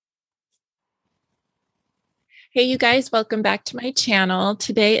Hey, you guys, welcome back to my channel.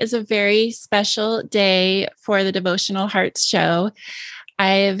 Today is a very special day for the Devotional Hearts Show.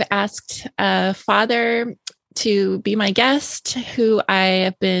 I've asked a father to be my guest who I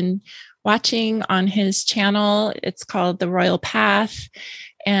have been watching on his channel. It's called The Royal Path,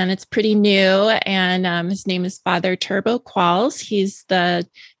 and it's pretty new. And his name is Father Turbo Qualls. He's the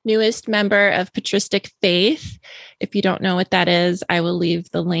newest member of Patristic Faith. If you don't know what that is, I will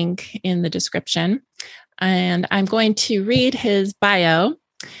leave the link in the description. And I'm going to read his bio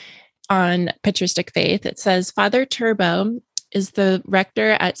on Patristic Faith. It says, Father Turbo is the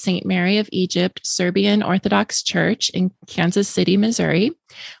rector at St. Mary of Egypt Serbian Orthodox Church in Kansas City, Missouri,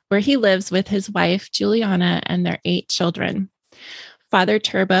 where he lives with his wife, Juliana, and their 8 children. Father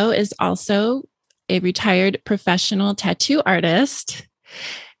Turbo is also a retired professional tattoo artist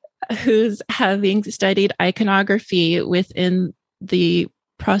who's having studied iconography within the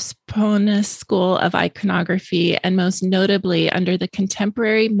Prosponus School of Iconography, and most notably under the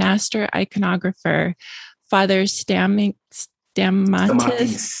contemporary master iconographer, Father Stamatis.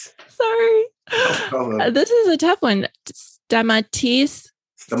 Sorry. This is a tough one. Stamatis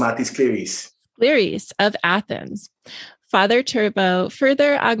Cleris of Athens. Father Turbo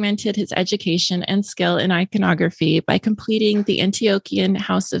further augmented his education and skill in iconography by completing the Antiochian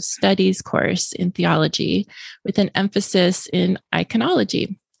House of Studies course in theology with an emphasis in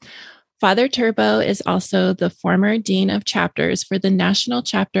iconology. Father Turbo is also the former Dean of Chapters for the National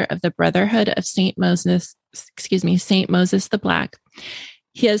Chapter of the Brotherhood of St. Moses the Black.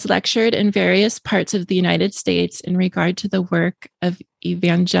 He has lectured in various parts of the United States in regard to the work of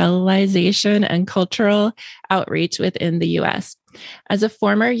evangelization and cultural outreach within the U.S. As a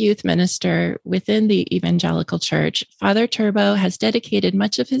former youth minister within the Evangelical Church, Father Turbo has dedicated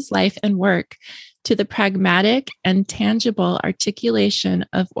much of his life and work to the pragmatic and tangible articulation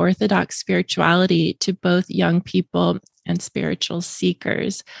of Orthodox spirituality to both young people and spiritual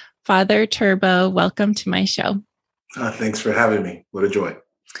seekers. Father Turbo, welcome to my show. Thanks for having me. What a joy.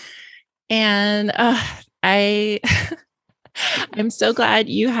 And I'm so glad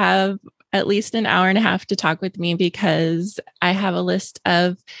you have at least an hour and a half to talk with me, because I have a list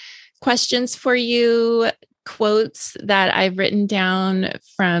of questions for you, quotes that I've written down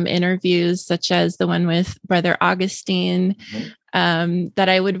from interviews, such as the one with Brother Augustine, that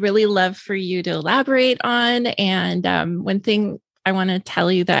I would really love for you to elaborate on. And one thing I want to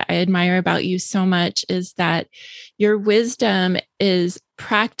tell you that I admire about you so much is that your wisdom is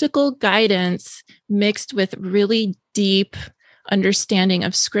practical guidance mixed with really deep understanding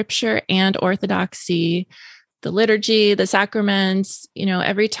of scripture and orthodoxy, the liturgy, the sacraments. You know,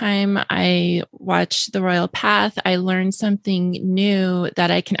 every time I watch The Royal Path, I learn something new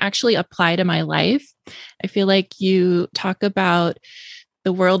that I can actually apply to my life. I feel like you talk about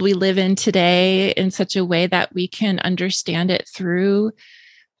the world we live in today in such a way that we can understand it through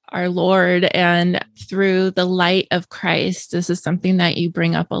our Lord and through the light of Christ. This is something that you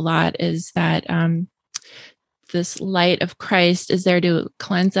bring up a lot, is that this light of Christ is there to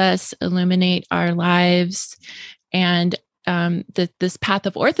cleanse us, illuminate our lives. And this path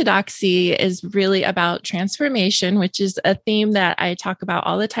of orthodoxy is really about transformation, which is a theme that I talk about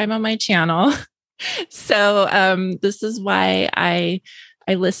all the time on my channel. So this is why I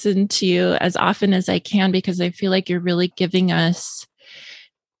listen to you as often as I can, because I feel like you're really giving us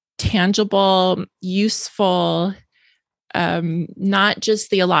tangible, useful, not just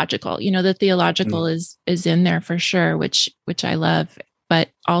theological. You know, the theological is in there for sure, which I love,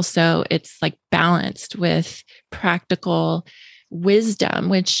 but also it's like balanced with practical wisdom,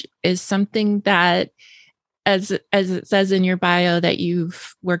 which is something that, as it says in your bio, that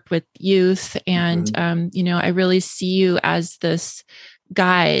you've worked with youth, and you know, I really see you as this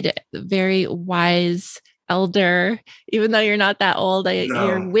guide, very wise elder, even though you're not that old.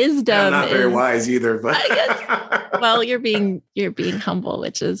 Your wisdom, I'm not very wise either, but I guess, well, you're being humble,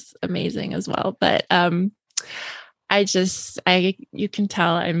 which is amazing as well. But you can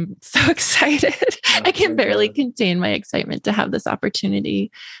tell I'm so excited. I can barely contain my excitement to have this opportunity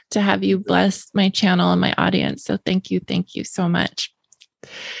to have you bless my channel and my audience. So thank you so much.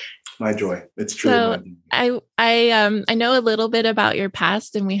 My joy. It's true. So I know a little bit about your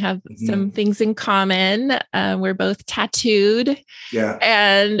past, and we have some things in common. We're both tattooed,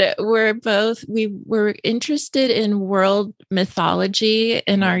 and we were interested in world mythology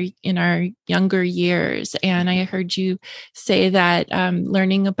in our younger years. And I heard you say that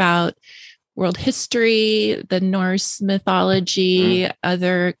learning about world history, the Norse mythology,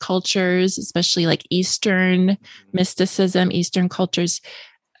 other cultures, especially like Eastern mysticism, Eastern cultures,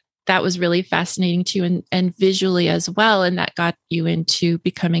 that was really fascinating to you, and visually as well. And that got you into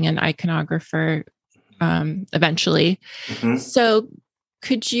becoming an iconographer eventually. Mhm. So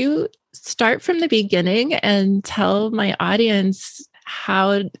could you start from the beginning and tell my audience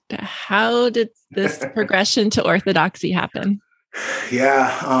how did this progression to Orthodoxy happen?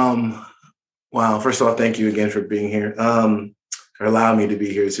 Yeah. Wow. First of all, thank you again for being here. For allowing me to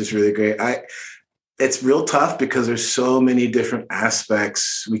be here. It's just really great. It's real tough because there's so many different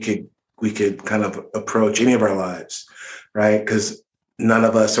aspects we could kind of approach any of our lives, right? Because none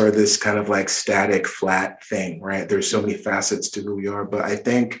of us are this kind of like static, flat thing, right? There's so many facets to who we are. But I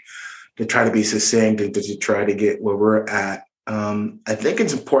think to try to be succinct and to try to get where we're at, I think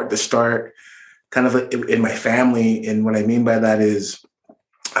it's important to start kind of in my family. And what I mean by that is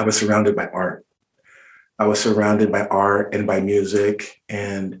I was surrounded by art. I was surrounded by art and by music.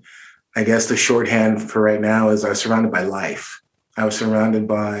 And I guess the shorthand for right now is I was surrounded by life. I was surrounded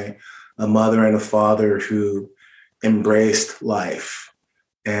by a mother and a father who embraced life.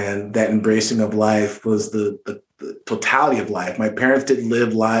 And that embracing of life was the totality of life. My parents didn't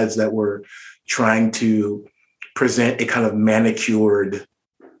live lives that were trying to present a kind of manicured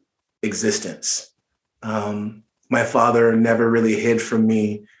existence. My father never really hid from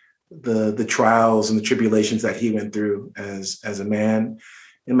me the trials and the tribulations that he went through as a man.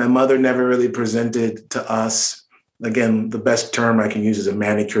 And my mother never really presented to us, again, the best term I can use is a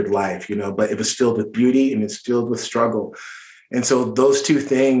manicured life, but it was filled with beauty and it's filled with struggle. And so those two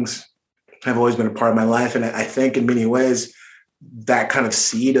things have always been a part of my life. And I think in many ways, that kind of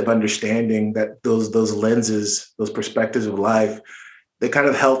seed of understanding that those lenses, those perspectives of life, they kind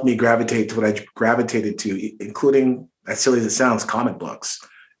of helped me gravitate to what I gravitated to, including, as silly as it sounds, comic books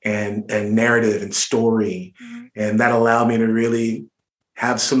and narrative and story. Mm-hmm. And that allowed me to really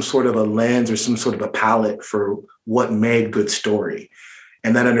have some sort of a lens or some sort of a palette for what made good story.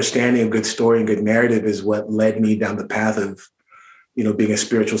 And that understanding of good story and good narrative is what led me down the path of, being a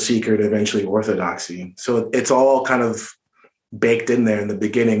spiritual seeker and eventually orthodoxy. So it's all kind of baked in there in the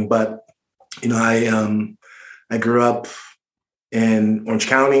beginning. But, I grew up in Orange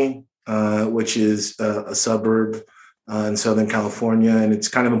County, which is a suburb in Southern California. And it's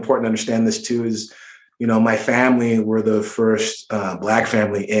kind of important to understand this too, is, my family were the first Black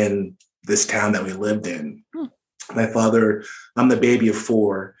family in this town that we lived in. My father, I'm the baby of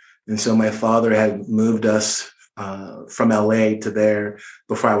four. And so my father had moved us from LA to there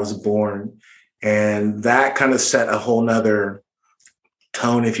before I was born. And that kind of set a whole nother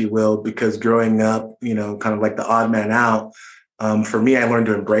tone, if you will, because growing up, kind of like the odd man out, for me, I learned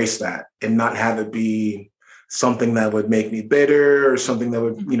to embrace that and not have it be something that would make me bitter or something that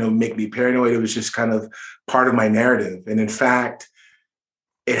would, make me paranoid. It was just kind of part of my narrative. And in fact,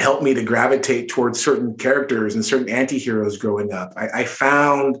 it helped me to gravitate towards certain characters and certain anti-heroes growing up. I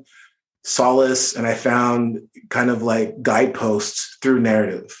found solace and I found kind of like guideposts through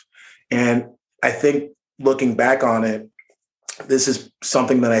narrative. And I think looking back on it, this is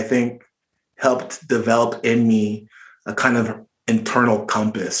something that I think helped develop in me a kind of internal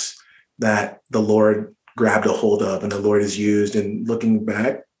compass that the Lord grabbed a hold of and the Lord has used. And looking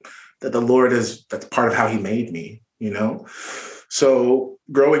back, that the Lord that's part of how he made me, So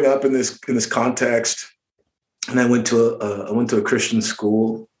growing up in this context, and I went to a Christian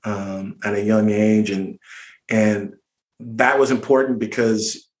school at a young age, and that was important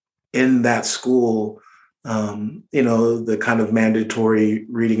because in that school, the kind of mandatory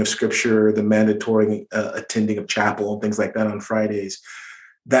reading of scripture, the mandatory attending of chapel, and things like that on Fridays,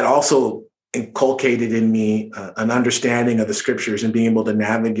 that also inculcated in me an understanding of the scriptures and being able to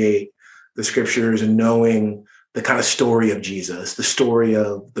navigate the scriptures and knowing the kind of story of Jesus, the story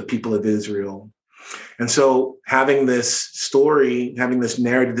of the people of Israel. And so having this story, having this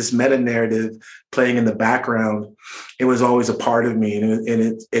narrative, this meta narrative playing in the background, it was always a part of me. And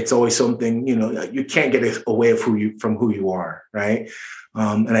it's always something, you can't get away from who you are, right?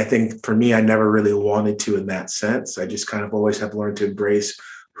 And I think for me, I never really wanted to in that sense. I just kind of always have learned to embrace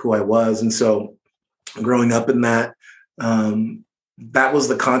who I was. And so growing up in that, that was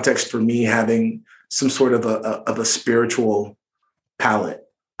the context for me having some sort of a spiritual palette,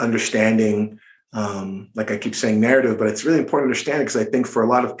 understanding, like I keep saying narrative, but it's really important to understand because I think for a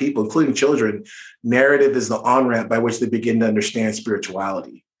lot of people, including children, narrative is the on-ramp by which they begin to understand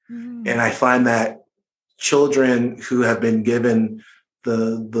spirituality. And I find that children who have been given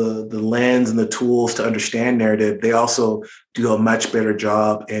the lens and the tools to understand narrative, they also do a much better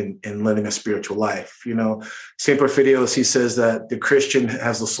job in living a spiritual life. St. Porphyrios, he says that the Christian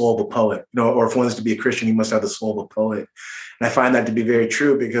has the soul of a poet, or if one is to be a Christian, he must have the soul of a poet. And I find that to be very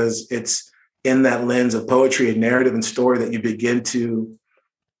true because it's in that lens of poetry and narrative and story that you begin to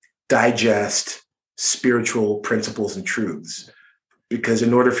digest spiritual principles and truths. because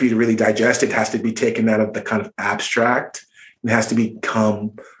in order for you to really digest it, it has to be taken out of the kind of abstract. It has to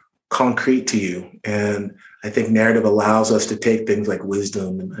become concrete to you. And I think narrative allows us to take things like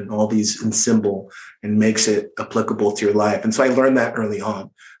wisdom and all these in symbol and makes it applicable to your life. And so I learned that early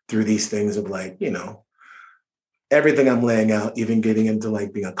on through these things of like, you know, everything I'm laying out, even getting into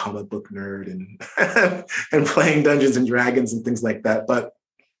like being a comic book nerd and and playing Dungeons and Dragons and things like that. But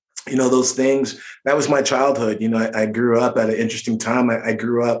you know, those things, that was my childhood. You know, I grew up at an interesting time. I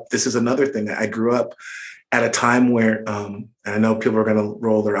grew up, this is another thing. I grew up at a time where, and I know people are going to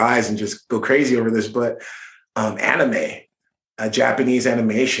roll their eyes and just go crazy over this, but anime, Japanese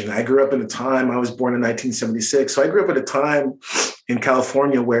animation. I grew up in a time, I was born in 1976. So I grew up at a time in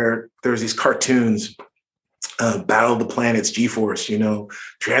California where there was these cartoons, Battle of the Planets, G-Force, you know,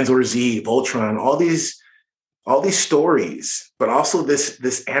 Transor Z, Voltron, all these stories, but also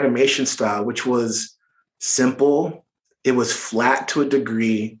this animation style, which was simple. It was flat to a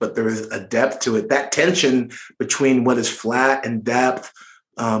degree, but there was a depth to it. That tension between what is flat and depth,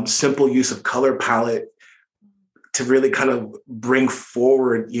 simple use of color palette to really kind of bring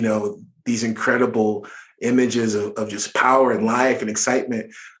forward, you know, these incredible images of just power and life and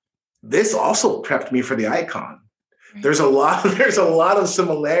excitement. This also prepped me for the icon. Right. There's a lot of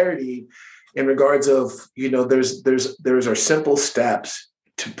similarity in regards of, you know, there's our simple steps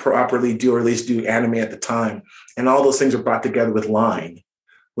to properly do, or at least do anime at the time. And all those things are brought together with the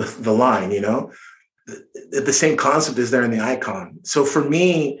line, you know, the same concept is there in the icon. So for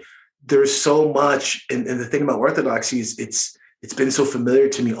me, there's so much, and the thing about Orthodoxy is it's been so familiar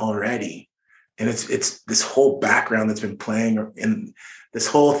to me already. And it's this whole background that's been playing, and this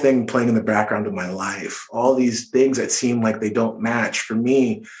whole thing playing in the background of my life, all these things that seem like they don't match. For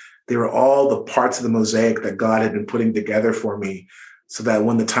me, they were all the parts of the mosaic that God had been putting together for me, so that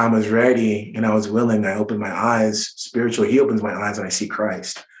when the time was ready and I was willing, I opened my eyes spiritually. He opens my eyes and I see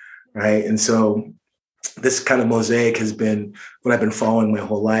Christ, right? And so this kind of mosaic has been what I've been following my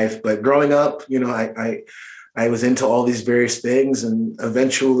whole life. But growing up, you know, I was into all these various things, and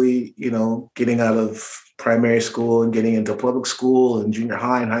eventually, you know, getting out of primary school and getting into public school and junior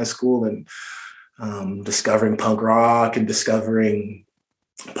high and high school, and discovering punk rock and discovering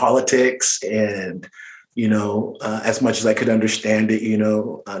politics, and you know, as much as I could understand it, you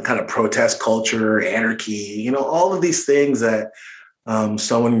know, kind of protest culture, anarchy, you know, all of these things that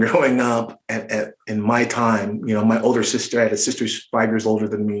someone growing up in my time, you know, my older sister, I had a sister who's 5 years older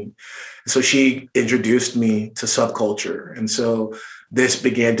than me, so she introduced me to subculture, and so this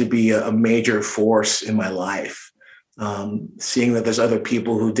began to be a major force in my life. Seeing that there's other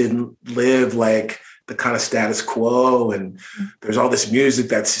people who didn't live like the kind of status quo, and there's all this music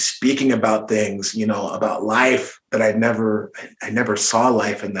that's speaking about things, you know, about life that I never saw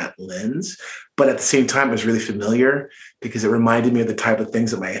life in that lens. But at the same time, it was really familiar because it reminded me of the type of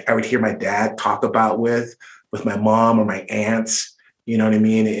things that I would hear my dad talk about with my mom or my aunts. You know what I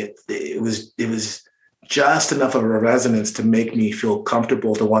mean? It was just enough of a resonance to make me feel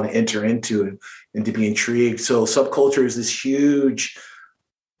comfortable to want to enter into and to be intrigued. So subculture is this huge,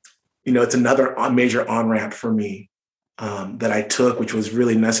 you know, it's another major on-ramp for me that I took, which was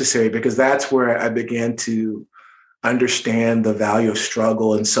really necessary, because that's where I began to understand the value of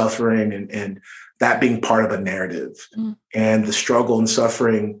struggle and suffering, and that being part of a narrative. And the struggle and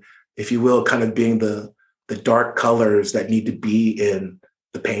suffering, if you will, kind of being the dark colors that need to be in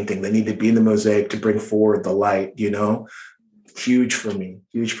the painting, that need to be in the mosaic to bring forward the light, you know, huge for me.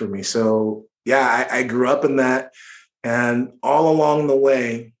 So yeah, I grew up in that, and all along the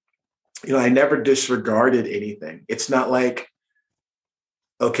way, you know, I never disregarded anything. It's not like,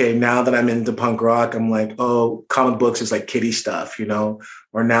 okay, now that I'm into punk rock, I'm like, oh, comic books is like kiddie stuff, you know,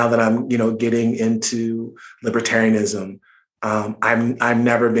 or now that I'm, you know, getting into libertarianism, I'm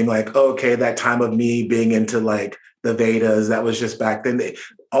never being like, oh, okay, that time of me being into like the Vedas, that was just back then.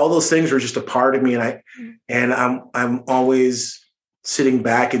 All those things were just a part of me, and I'm always sitting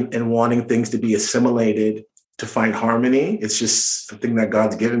back and wanting things to be assimilated to find harmony. It's just something that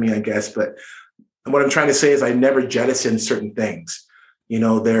God's given me, I guess. But what I'm trying to say is I never jettisoned certain things. You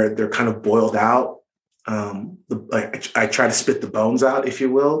know, they're kind of boiled out. I try to spit the bones out, if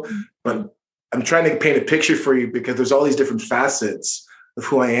you will. But I'm trying to paint a picture for you because there's all these different facets of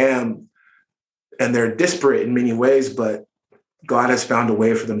who I am, and they're disparate in many ways, but God has found a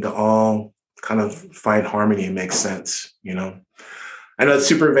way for them to all kind of find harmony and make sense, you know? I know it's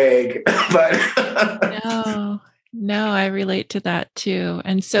super vague, but no, I relate to that too.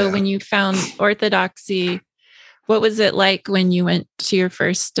 And so when you found Orthodoxy, what was it like when you went to your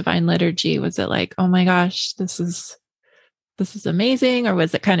first divine liturgy? Was it like, oh my gosh, this is amazing? Or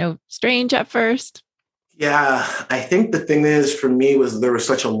was it kind of strange at first? Yeah, I think the thing is for me was there was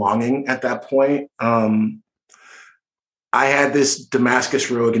such a longing at that point. I had this Damascus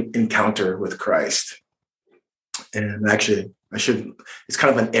Road encounter with Christ. And actually, it's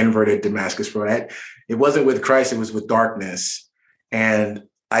kind of an inverted Damascus Road. It wasn't with Christ, it was with darkness. And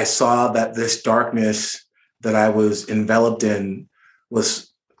I saw that this darkness that I was enveloped in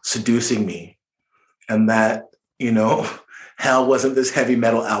was seducing me. And that, hell wasn't this heavy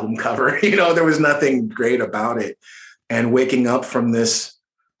metal album cover. There was nothing great about it. And waking up from this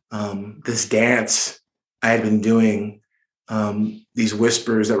dance I had been doing, these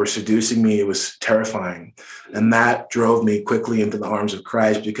whispers that were seducing me, it was terrifying. And that drove me quickly into the arms of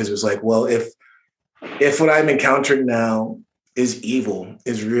Christ, because it was like, well, if what I'm encountering now is evil,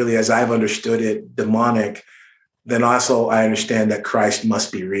 is really, as I've understood it, demonic, then also I understand that Christ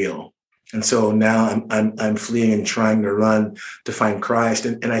must be real. And so now I'm fleeing and trying to run to find Christ.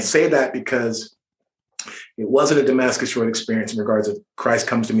 And I say that because it wasn't a Damascus Road experience in regards of Christ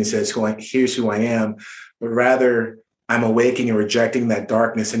comes to me and says, here's who I am, but rather I'm awaking and rejecting that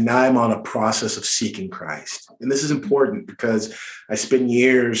darkness. And now I'm on a process of seeking Christ. And this is important because I spent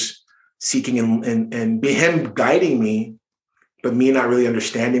years seeking and be him guiding me, but me not really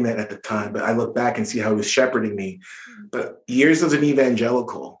understanding that at the time. But I look back and see how he was shepherding me. But years as an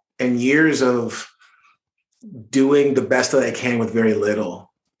evangelical and years of doing the best that I can with very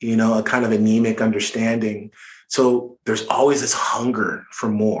little, a kind of anemic understanding. So there's always this hunger for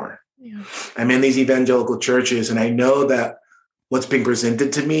more. Yeah. I'm in these evangelical churches and I know that what's being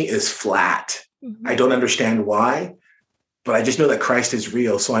presented to me is flat. Mm-hmm. I don't understand why, but I just know that Christ is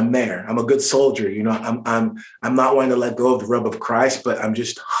real. So I'm there. I'm a good soldier. I'm not wanting to let go of the rub of Christ, but I'm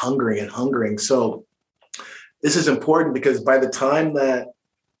just hungering. So this is important because by the time that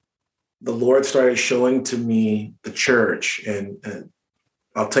the Lord started showing to me the church, and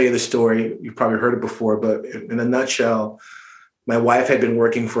I'll tell you the story. You've probably heard it before, but in a nutshell, my wife had been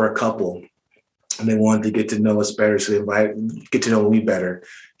working for a couple and they wanted to get to know us better. So they get to know me better.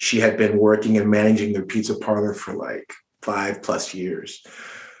 She had been working and managing their pizza parlor for like 5+ years.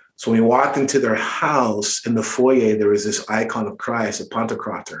 So when we walked into their house in the foyer, there was this icon of Christ, a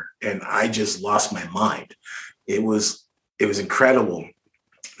Pantocrator, and I just lost my mind. It was incredible.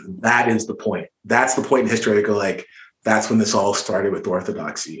 That is the point. That's the point in history. I go like, that's when this all started with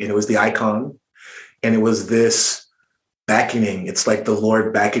Orthodoxy. And it was the icon. And it was this beckoning. It's like the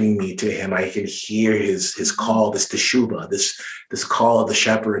Lord beckoning me to him. I can hear his call, this teshuva, this call of the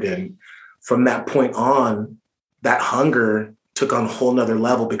shepherd. And from that point on, that hunger took on a whole nother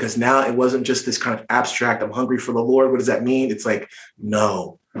level, because now it wasn't just this kind of abstract, I'm hungry for the Lord. What does that mean? It's like,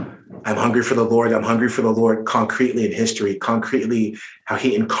 no, I'm hungry for the Lord. I'm hungry for the Lord concretely in history, concretely how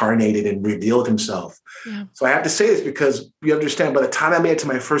he incarnated and revealed himself. Yeah. So I have to say this because you understand, by the time I made it to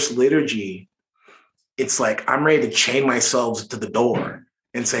my first liturgy, it's like, I'm ready to chain myself to the door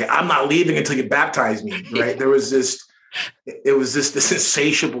and say, I'm not leaving until you baptize me, right? It was this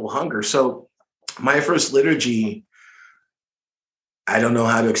insatiable hunger. So my first liturgy, I don't know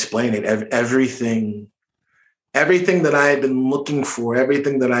how to explain it. Everything that I had been looking for,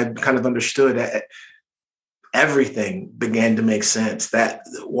 everything that I kind of understood, everything began to make sense. That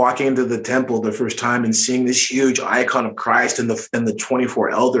walking into the temple the first time and seeing this huge icon of Christ and the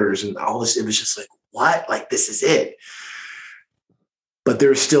 24 elders and all this, it was just like, what? Like, this is it. But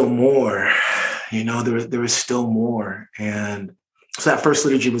there's still more, there was still more. And so that first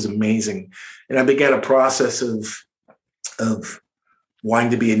liturgy was amazing. And I began a process of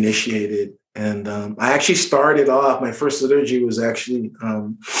wanting to be initiated. And I actually started off, my first liturgy was actually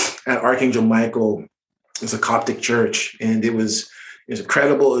at Archangel Michael. It was a Coptic church, and it was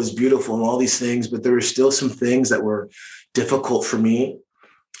incredible. It was beautiful and all these things, but there were still some things that were difficult for me.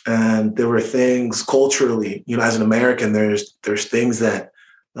 And there were things culturally, as an American, there's things that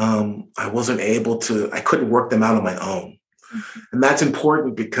I wasn't able to, I couldn't work them out on my own. Mm-hmm. And that's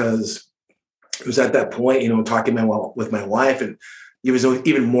important because it was at that point, talking with my wife, and it was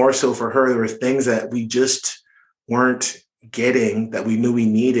even more so for her. There were things that we just weren't getting that we knew we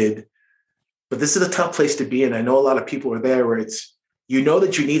needed. But this is a tough place to be in. I know a lot of people are there where it's,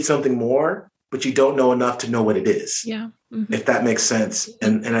 that you need something more, but you don't know enough to know what it is. Yeah. Mm-hmm. If that makes sense.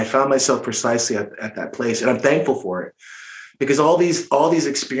 And I found myself precisely at that place. And I'm thankful for it, because all these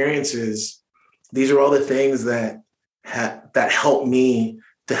experiences, these are all the things that help me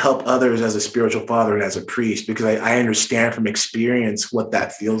to help others as a spiritual father and as a priest, because I understand from experience what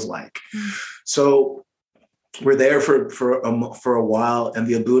that feels like. Mm-hmm. So we're there for a while, and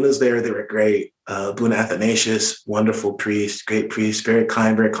the Abunas there, they were great. Abuna Athanasius, wonderful priest, great priest, very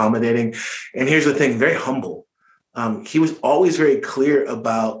kind, very accommodating. And here's the thing, very humble. He was always very clear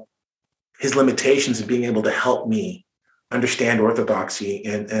about his limitations and being able to help me understand Orthodoxy.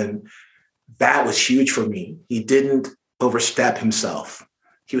 And that was huge for me. He didn't overstep himself.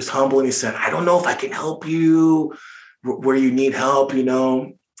 He was humble and he said, I don't know if I can help you where you need help,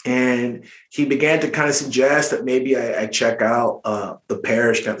 And he began to kind of suggest that maybe I check out the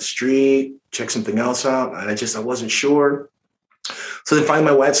parish down the street, check something else out. And I wasn't sure. So then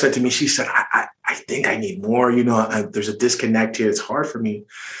finally my wife said to me, she said, I think I need more, there's a disconnect here. It's hard for me.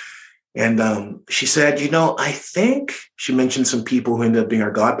 And she said, I think, she mentioned some people who ended up being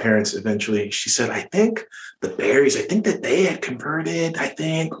our godparents eventually. She said, I think the Berries, I think that they had converted. I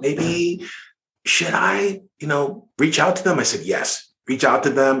think maybe, should I, reach out to them? I said, yes, reach out to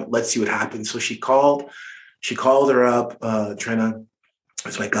them. Let's see what happens. So she called her up, Trina,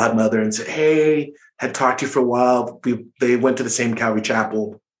 it's my godmother, and said, hey, had talked to you for a while. They went to the same Calvary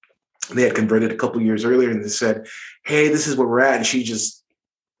Chapel. They had converted a couple years earlier, and they said, hey, this is where we're at. And she just,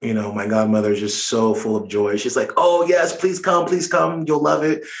 my godmother is just so full of joy. She's like, oh, yes, please come. You'll love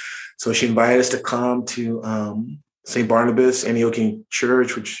it. So she invited us to come to St. Barnabas Antiochian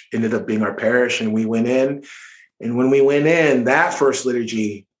Church, which ended up being our parish. And we went in. And when we went in, that first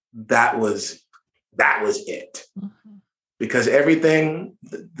liturgy, that was it. Mm-hmm. Because everything,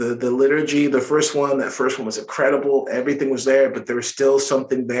 the liturgy, that first one was incredible. Everything was there, but there was still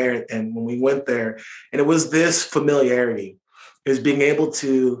something there. And when we went there, and it was this familiarity, is being able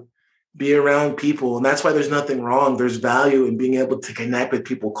to be around people. And that's why there's nothing wrong. There's value in being able to connect with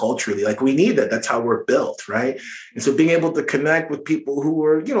people culturally. Like, we need that. That's how we're built, right? And so being able to connect with people who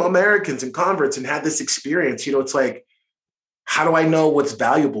were, Americans and converts and had this experience, it's like, how do I know what's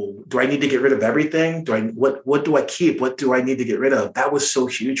valuable? Do I need to get rid of everything? What do I keep? What do I need to get rid of? That was so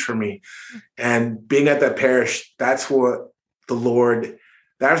huge for me. And being at that parish, that's where the Lord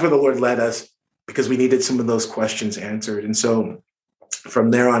led us, because we needed some of those questions answered. And so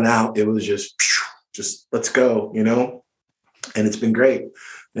from there on out, it was just let's go, and it's been great.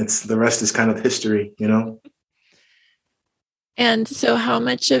 The rest is kind of history, And so how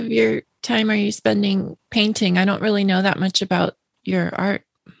much of your time are you spending painting? I don't really know that much about your art.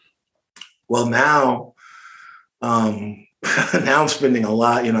 Well, now I'm spending a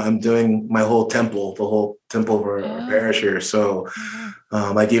lot, I'm doing my whole temple, the whole temple of our parish here. So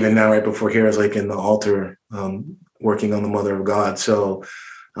like even now, right before here, I was like in the altar, working on the Mother of God. So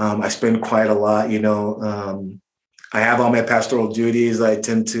I spend quite a lot, I have all my pastoral duties. I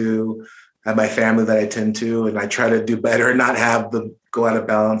tend to have my family that I tend to, and I try to do better and not have them go out of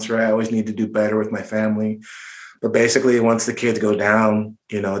balance, right? I always need to do better with my family. But basically, once the kids go down,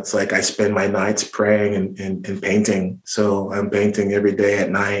 it's like I spend my nights praying and painting. So I'm painting every day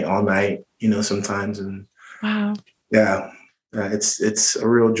at night, all night, sometimes. And wow. Yeah, it's a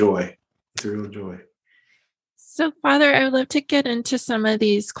real joy. It's a real joy. So, Father, I would love to get into some of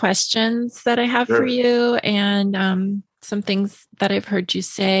these questions that I have for you, and some things that I've heard you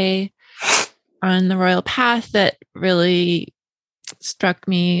say on the Royal Path that really struck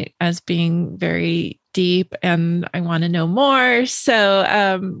me as being very deep, and I want to know more.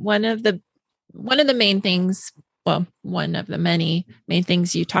 So, one of the many main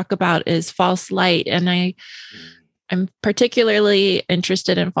things you talk about is false light, and I'm particularly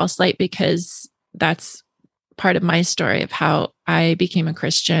interested in false light because that's part of my story of how I became a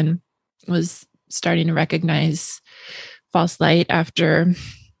Christian, was starting to recognize false light after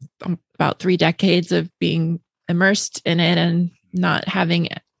about 3 decades of being immersed in it and not having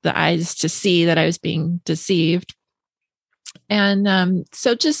the eyes to see that I was being deceived. And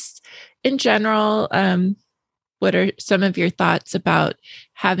so just in general, what are some of your thoughts about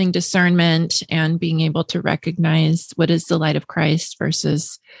having discernment and being able to recognize what is the light of Christ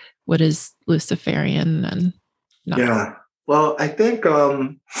versus what is Luciferian and not? Yeah. Well, I think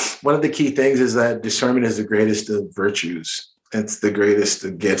one of the key things is that discernment is the greatest of virtues. It's the greatest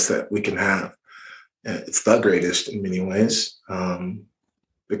of gifts that we can have. It's the greatest in many ways.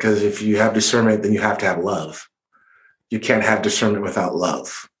 Because if you have discernment, then you have to have love. You can't have discernment without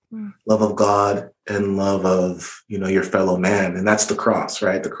love. Love of God and love of, your fellow man. And that's the cross,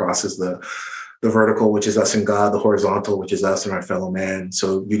 right? The cross is the vertical, which is us and God, the horizontal, which is us and our fellow man.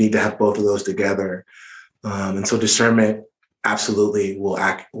 So you need to have both of those together. And so discernment absolutely will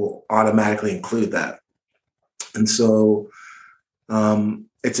automatically include that. And so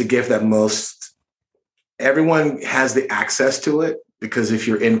it's a gift that everyone has the access to it, because if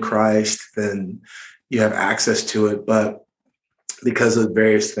you're in Christ, then you have access to it. But because of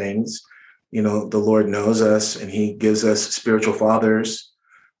various things, the Lord knows us and he gives us spiritual fathers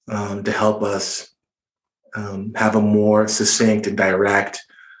to help us have a more succinct and direct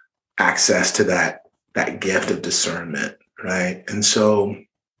access to that gift of discernment, right? And so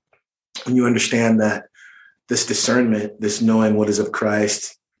when you understand that this discernment, this knowing what is of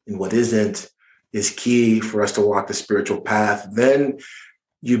Christ and what isn't, is key for us to walk the spiritual path, then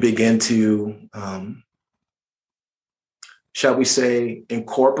you begin to, shall we say,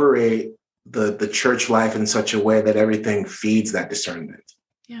 incorporate the church life in such a way that everything feeds that discernment.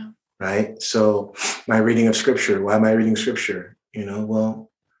 Yeah. Right. So my reading of scripture, why am I reading scripture?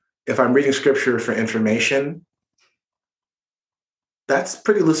 Well, if I'm reading scripture for information, that's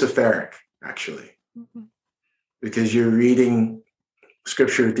pretty Luciferic, actually, because you're reading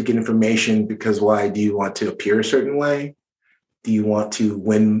scripture to get information because why? Do you want to appear a certain way? Do you want to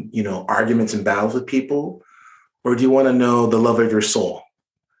win, arguments and battles with people? Or do you want to know the love of your soul?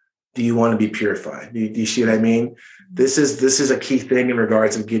 Do you want to be purified? Do you see what I mean? This is a key thing in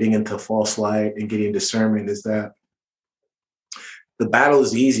regards of getting into false light and getting discernment, is that the battle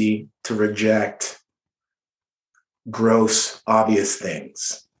is easy to reject gross, obvious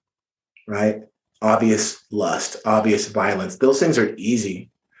things, right? Obvious lust, obvious violence. Those things are easy.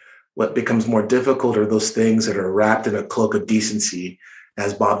 What becomes more difficult are those things that are wrapped in a cloak of decency,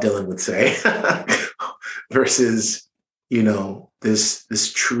 as Bob Dylan would say, versus,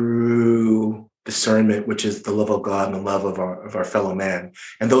 this true discernment, which is the love of God and the love of our fellow man.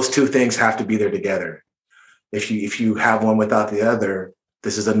 And those two things have to be there together. If you have one without the other,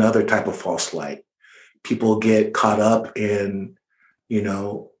 this is another type of false light. People get caught up in,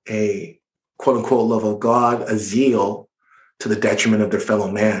 a quote unquote love of God, a zeal to the detriment of their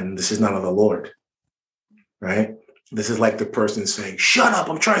fellow man. This is not of the Lord, right? This is like the person saying, shut up,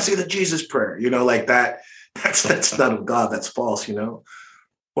 I'm trying to say the Jesus prayer, like that. That's not of God, that's false,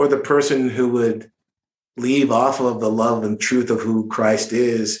 Or the person who would leave off of the love and truth of who Christ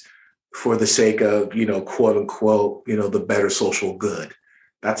is for the sake of, quote unquote, the better social good.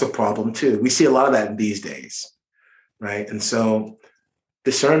 That's a problem too. We see a lot of that in these days, right? And so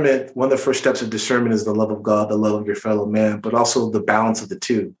discernment, one of the first steps of discernment is the love of God, the love of your fellow man, but also the balance of the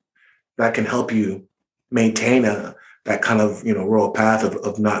two. That can help you maintain that kind of, royal path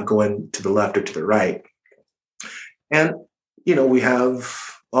of not going to the left or to the right. And, we have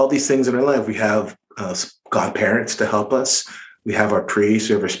all these things in our life. We have godparents to help us. We have our priests,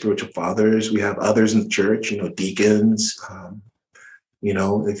 we have our spiritual fathers. We have others in the church, deacons.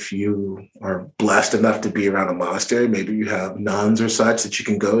 If you are blessed enough to be around a monastery, maybe you have nuns or such that you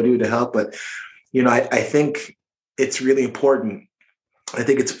can go to help. But, I think it's really important. I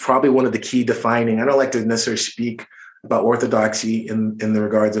think it's probably one of the key defining. I don't like to necessarily speak about orthodoxy in the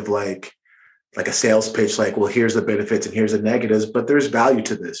regards of like a sales pitch, like, well, here's the benefits and here's the negatives, but there's value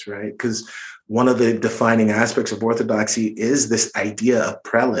to this, right? Because one of the defining aspects of orthodoxy is this idea of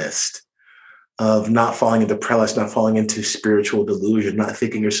prelist, of not falling into prelist, not falling into spiritual delusion, not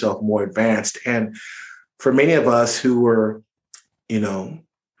thinking yourself more advanced. And for many of us who were,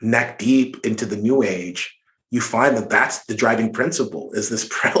 neck deep into the new age, you find that that's the driving principle, is this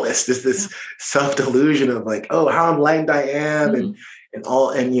prelist, is this self-delusion of like, oh, how enlightened I am, and all,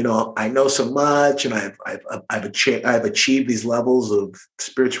 and I know so much, and I've achieved these levels of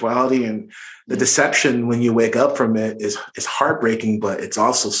spirituality, and the deception when you wake up from it is heartbreaking, but it's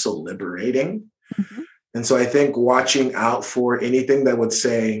also so liberating. Mm-hmm. And so I think watching out for anything that would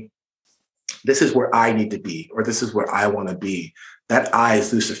say, this is where I need to be, or this is where I want to be, that I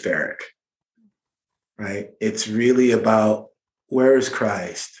is Luciferic, right? It's really about, where is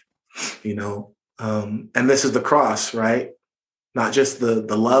Christ, and this is the cross, right? Not just the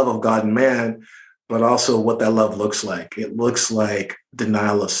love of God and man, but also what that love looks like. It looks like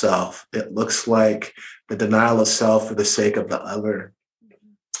denial of self. It looks like the denial of self for the sake of the other.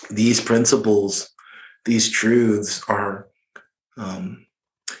 These principles, these truths are, when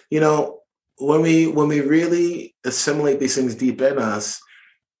we really assimilate these things deep in us,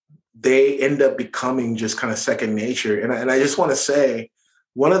 they end up becoming just kind of second nature. And I just want to say,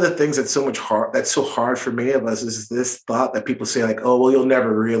 one of the things that's so hard for many of us is this thought that people say, like, oh, well, you'll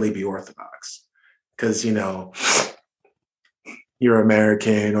never really be Orthodox because, you're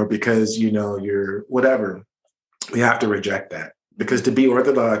American, or because, you're whatever. We have to reject that, because to be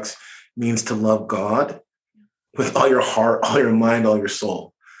Orthodox means to love God with all your heart, all your mind, all your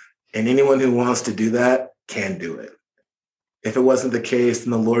soul. And anyone who wants to do that can do it. If it wasn't the case,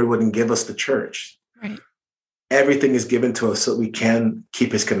 then the Lord wouldn't give us the church. Right. Everything is given to us so we can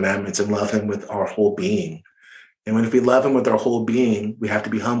keep his commandments and love him with our whole being. And if we love him with our whole being, we have to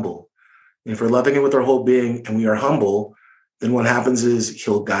be humble. And if we're loving him with our whole being and we are humble, then what happens is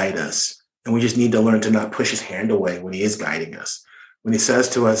he'll guide us. And we just need to learn to not push his hand away when he is guiding us. When he says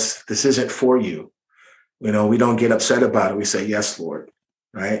to us, this isn't for you, we don't get upset about it. We say, yes, Lord,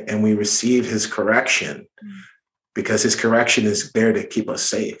 right? And we receive his correction. because his correction is there to keep us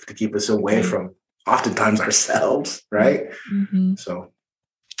safe, to keep us away from oftentimes ourselves, right? Mm-hmm. So.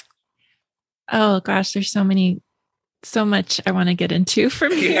 Oh gosh, there's so much I want to get into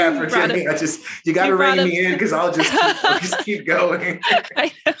from you. Yeah, forgive me. You got to rein me in because I'll just keep going.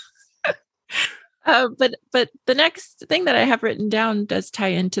 I know. But the next thing that I have written down does tie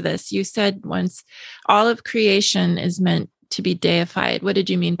into this. You said once, all of creation is meant to be deified. What did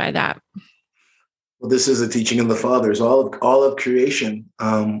you mean by that? Well, this is a teaching of the fathers. All of creation.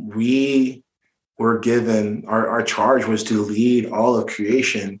 We were given our charge was to lead all of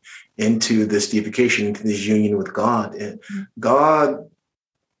creation into this deification, into this union with God. And God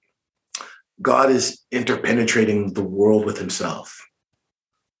is interpenetrating the world with Himself,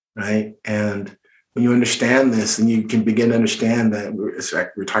 right? And when you understand this, and you can begin to understand that, we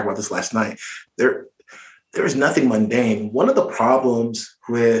were talking about this last night, there is nothing mundane. One of the problems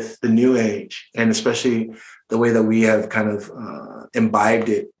with the New Age, and especially the way that we have kind of imbibed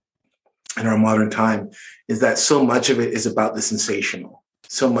it in our modern time, is that so much of it is about the sensational.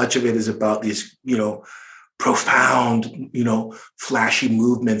 So much of it is about these, profound, flashy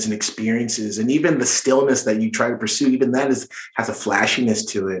movements and experiences. And even the stillness that you try to pursue, even that has a flashiness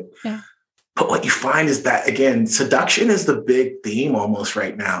to it. Yeah. But what you find is that, again, seduction is the big theme almost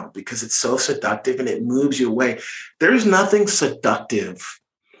right now because it's so seductive and it moves you away. There's nothing seductive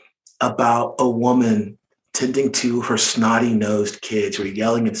about a woman tending to her snotty-nosed kids who are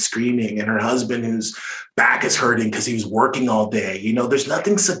yelling and screaming, and her husband whose back is hurting because he was working all day. There's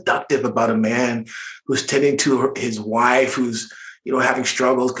nothing seductive about a man who's tending to his wife who's, having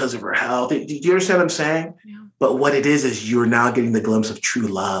struggles because of her health. Do you understand what I'm saying? Yeah. But what it is you're now getting the glimpse of true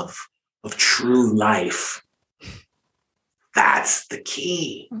love, of true life. That's the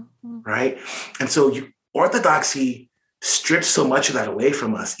key, right? And so Orthodoxy strips so much of that away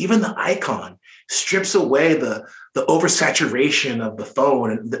from us. Even the icon strips away the oversaturation of the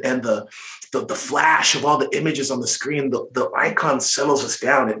phone and the flash of all the images on the screen. The icon settles us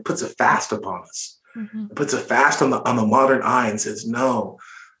down. It puts a fast upon us. It puts a fast on the modern eye and says, no,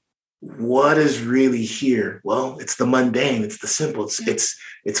 what is really here? Well, it's the mundane. It's the simple.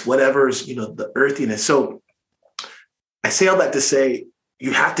 It's whatever's, the earthiness. So I say all that to say,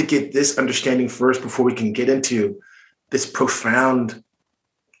 you have to get this understanding first before we can get into this profound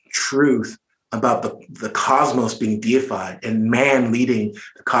truth about the cosmos being deified and man leading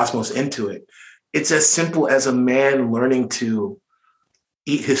the cosmos into it. It's as simple as a man learning to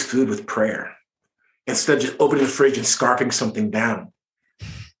eat his food with prayer instead of just opening the fridge and scarfing something down.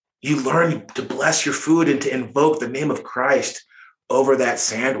 You learn to bless your food and to invoke the name of Christ over that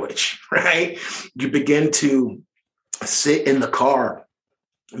sandwich, right? You begin to sit in the car,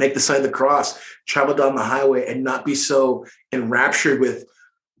 make the sign of the cross, travel down the highway, and not be so enraptured with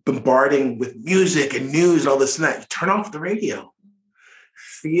bombarding with music and news and all this and that. You turn off the radio.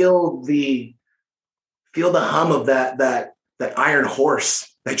 Feel the hum of that iron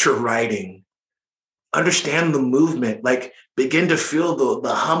horse that you're riding. Understand the movement. Like, begin to feel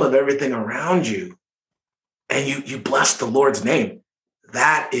the hum of everything around you. And you bless the Lord's name.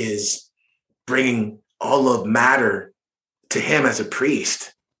 That is bringing all of matter to Him as a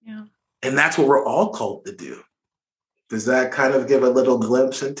priest. Yeah. And that's what we're all called to do. Does that kind of give a little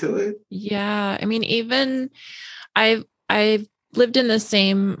glimpse into it? Yeah. I mean, even I've lived in the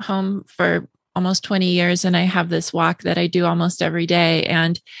same home for almost 20 years, and I have this walk that I do almost every day.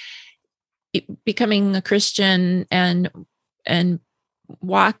 And becoming a Christian and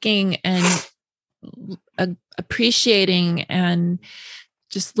walking and appreciating and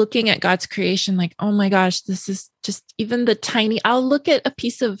just looking at God's creation, like, oh my gosh, this is just even the tiny, I'll look at a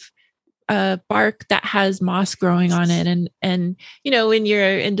piece of bark that has moss growing on it. And, when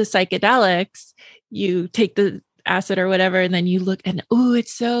you're into psychedelics, you take the acid or whatever, and then you look and, oh,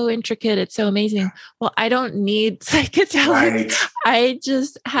 it's so intricate. It's so amazing. Well, I don't need psychedelics. Right. I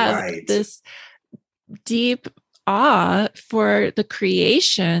just have this deep awe for the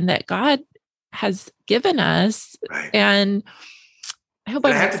creation that God has given us. Right. And I hope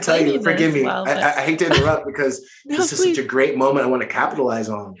I have to tell you, forgive me. Well, I hate to interrupt because this is such a great moment I want to capitalize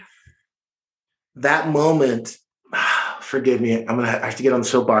on. That moment, forgive me, I'm going to have to get on the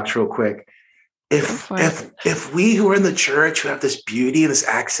soapbox real quick. If we who are in the church, who have this beauty and this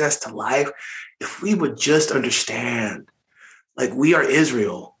access to life, if we would just understand, like, we are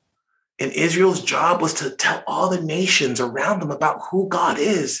Israel, and Israel's job was to tell all the nations around them about who God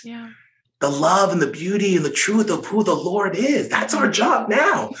is. Yeah. The love and the beauty and the truth of who the Lord is. That's our job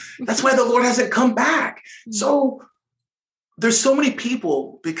now. That's why the Lord hasn't come back. So there's so many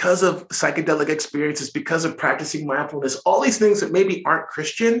people, because of psychedelic experiences, because of practicing mindfulness, all these things that maybe aren't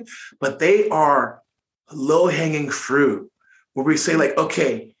Christian, but they are low-hanging fruit where we say like,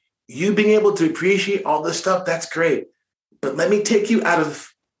 okay, you being able to appreciate all this stuff, that's great. But let me take you out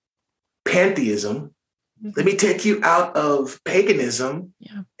of pantheism. Let me take you out of paganism,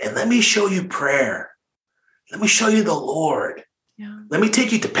 and let me show you prayer. Let me show you the Lord. Let me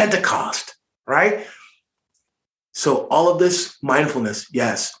take you to Pentecost, right? So all of this mindfulness,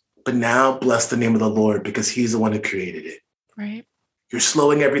 yes, but now bless the name of the Lord because he's the one who created it. Right. You're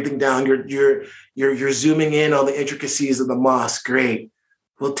slowing everything down. You're zooming in on the intricacies of the mosque. Great.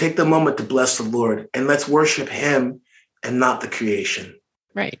 We'll take the moment to bless the Lord and let's worship him and not the creation.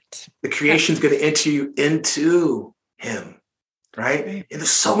 Right. The creation's going to enter you into him, right? And there's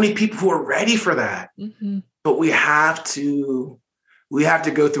so many people who are ready for that. But we have to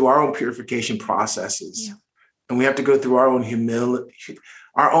go through our own purification processes. And we have to go through our own humility,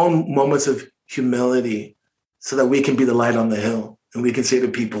 our own moments of humility so that we can be the light on the hill. And we can say to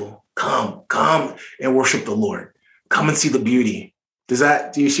people, come and worship the Lord. Come and see the beauty. Do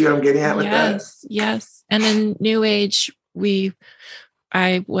you see what I'm getting at with that? Yes. And in New Age,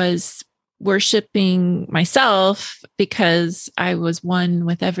 I was worshiping myself because I was one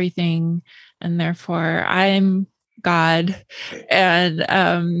with everything, and therefore I'm God. And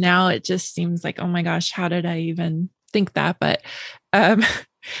now it just seems like, oh my gosh, how did I even think that? But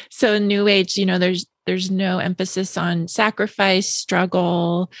so in New Age, there's no emphasis on sacrifice,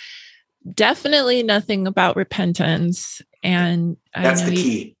 struggle, definitely nothing about repentance. And that's I know the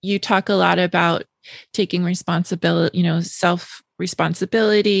key. You talk a lot about taking responsibility,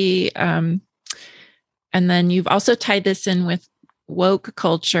 self-responsibility. And then you've also tied this in with woke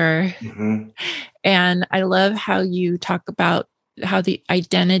culture. And I love how you talk about how the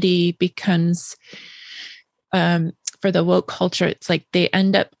identity becomes, for the woke culture, it's like they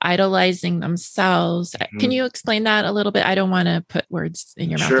end up idolizing themselves. Can you explain that a little bit? I don't want to put words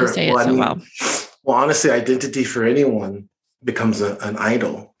in your mouth to say it so well. Well, honestly, identity for anyone becomes an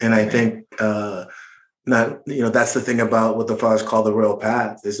idol. And I think that's the thing about what the fathers call the royal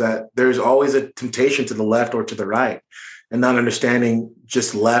path, is that there's always a temptation to the left or to the right, and not understanding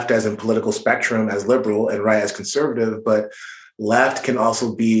just left as in political spectrum as liberal and right as conservative, but left can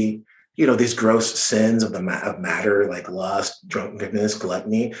also be, these gross sins of matter, like lust, drunkenness,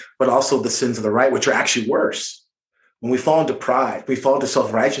 gluttony, but also the sins of the right, which are actually worse. When we fall into pride, we fall into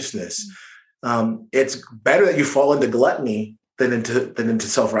self-righteousness. It's better that you fall into gluttony than into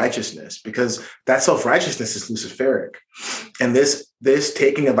self-righteousness, because that self-righteousness is luciferic. And this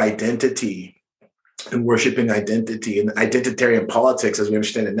taking of identity and worshiping identity and identitarian politics, as we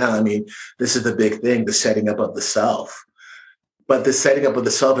understand it now, this is the big thing, the setting up of the self. But the setting up of the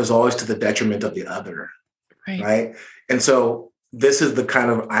self is always to the detriment of the other, right? And so this is the kind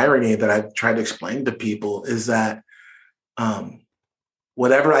of irony that I've tried to explain to people, is that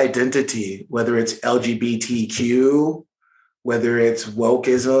whatever identity, whether it's LGBTQ, whether it's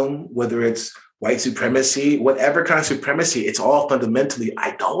wokeism, whether it's white supremacy, whatever kind of supremacy, it's all fundamentally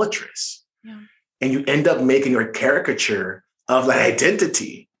idolatrous. And you end up making a caricature of that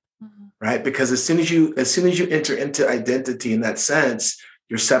identity, right? Because as soon as you enter into identity in that sense,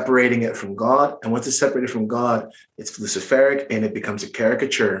 you're separating it from God. And once it's separated from God, it's luciferic and it becomes a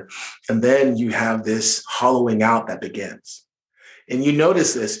caricature. And then you have this hollowing out that begins. And you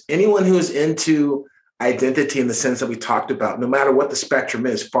notice this, anyone who is into identity in the sense that we talked about, no matter what the spectrum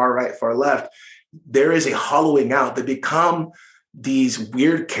is, far right, far left, there is a hollowing out. They become these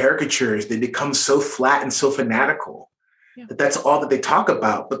weird caricatures. They become so flat and so fanatical that that's all that they talk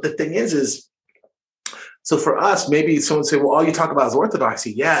about. But the thing is so for us, maybe someone say, well, all you talk about is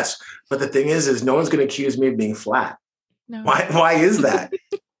orthodoxy. Yes. But the thing is no one's going to accuse me of being flat. No. Why is that?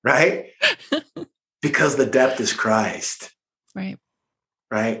 Right? Because the depth is Christ. Right.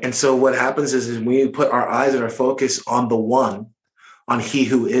 And so what happens is we put our eyes and our focus on the one, on he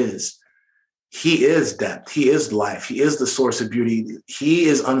who is. He is depth. He is life. He is the source of beauty. He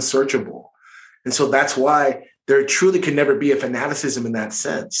is unsearchable. And so that's why there truly can never be a fanaticism in that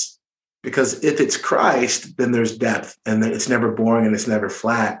sense. Because if it's Christ, then there's depth, and it's never boring and it's never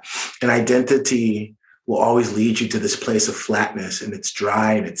flat. And identity will always lead you to this place of flatness, and it's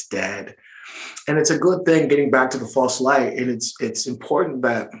dry and it's dead. And it's a good thing, getting back to the false light. And it's important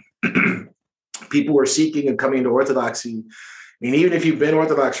that people who are seeking and coming into orthodoxy, even if you've been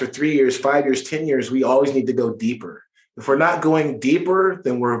Orthodox for 3 years, 5 years, 10 years, we always need to go deeper. If we're not going deeper,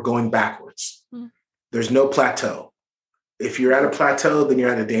 then we're going backwards. There's no plateau. If you're at a plateau, then you're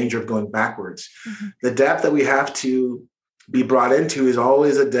at a danger of going backwards. The depth that we have to be brought into is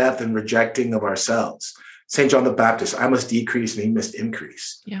always a depth and rejecting of ourselves. St. John the Baptist, I must decrease and he must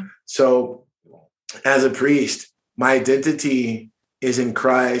increase. So as a priest, my identity is in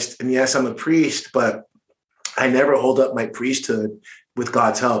Christ. And yes, I'm a priest, but I never hold up my priesthood with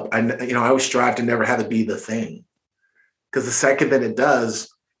God's help. I always strive to never have it be the thing. Because the second that it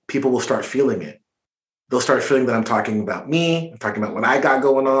does, people will start feeling it. They'll start feeling that I'm talking about me. I'm talking about what I got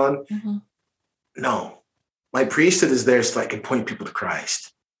going on. Mm-hmm. No, my priesthood is there so I can point people to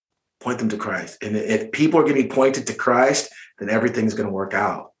Christ, point them to Christ. And if people are going to be pointed to Christ, then everything's going to work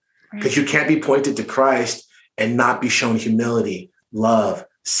out. Because you can't be pointed to Christ and not be shown humility, love,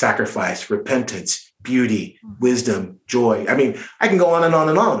 sacrifice, repentance, beauty, wisdom, joy. I mean, I can go on and on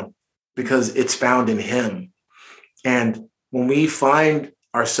and on because it's found in him. And when we find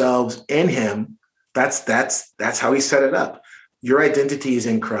ourselves in him, that's how he set it up. Your identity is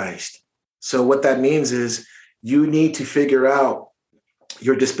in Christ. So what that means is you need to figure out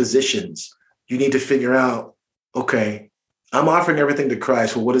your dispositions. You need to figure out, okay, I'm offering everything to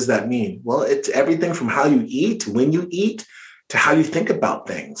Christ. Well, what does that mean? Well, it's everything from how you eat, to when you eat, to how you think about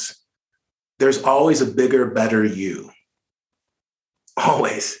things. There's always a bigger, better you.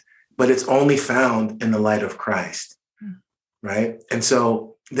 Always. But it's only found in the light of Christ. Right? And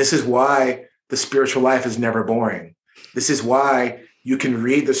so this is why the spiritual life is never boring. This is why you can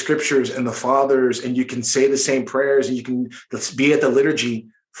read the scriptures and the fathers, and you can say the same prayers, and you can be at the liturgy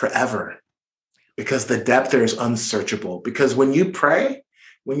forever, because the depth there is unsearchable. Because when you pray,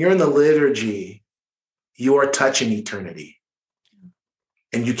 when you're in the liturgy, you are touching eternity,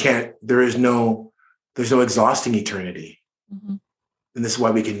 and there's no exhausting eternity. Mm-hmm. And this is why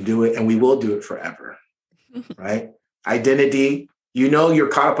we can do it, and we will do it forever. Right? Identity, you're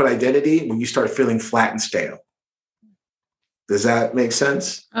caught up in identity when you start feeling flat and stale. Does that make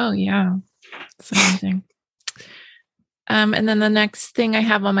sense? Oh, yeah. It's amazing. And then the next thing I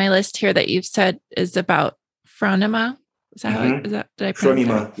have on my list here that you've said is about phronema. Is that mm-hmm. Did I pronounce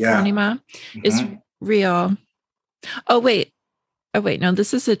phronema? Yeah. Phronema is real. Oh, wait. No,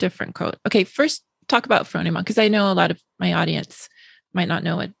 this is a different quote. Okay, first talk about phronema, because I know a lot of my audience might not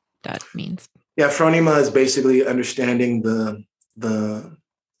know what that means. Yeah, phronema is basically understanding the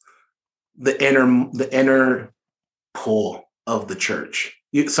inner pull of the church.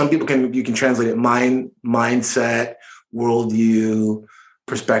 Some people you can translate it mindset, worldview,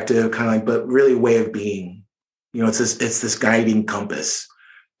 perspective, kind of like, but really way of being. It's this guiding compass,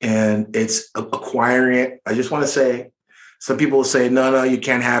 and it's acquiring it. I just want to say, some people will say, no, you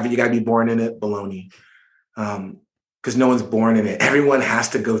can't have it. You got to be born in it. Baloney. Because no one's born in it. Everyone has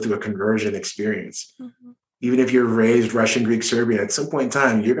to go through a conversion experience. Mm-hmm. Even if you're raised Russian, Greek, Serbian, at some point in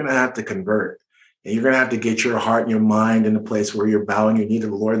time, you're going to have to convert. And you're going to have to get your heart and your mind in a place where you're bowing your knee to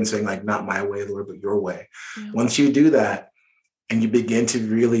the Lord and saying, like, not my way, Lord, but your way. Yeah. Once you do that and you begin to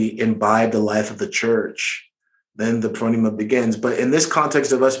really imbibe the life of the church, then the phronema begins. But in this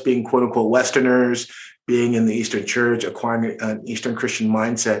context of us being, quote unquote, Westerners, being in the Eastern church, acquiring an Eastern Christian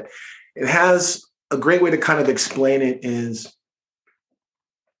mindset, it has a great way to kind of explain it is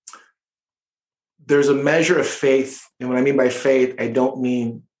there's a measure of faith. And what I mean by faith, I don't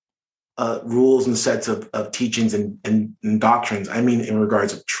mean rules and sets of teachings and doctrines. I mean in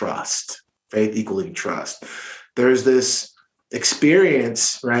regards of trust, faith equaling trust. There's this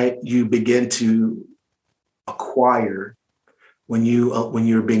experience, right, you begin to acquire when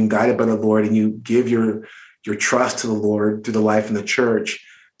you're being guided by the Lord and you give your trust to the Lord through the life in the church.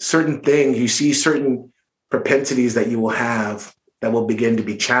 Certain things, you see certain propensities that you will have that will begin to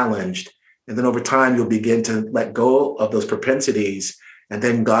be challenged. And then over time, you'll begin to let go of those propensities, and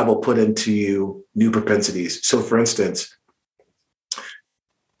then God will put into you new propensities. So for instance,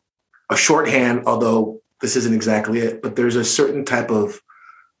 a shorthand, although this isn't exactly it, but there's a certain type of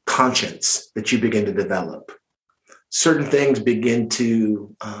conscience that you begin to develop. Certain things begin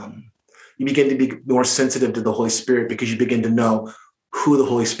to, you begin to be more sensitive to the Holy Spirit because you begin to know who the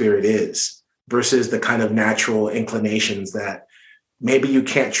Holy Spirit is versus the kind of natural inclinations that maybe you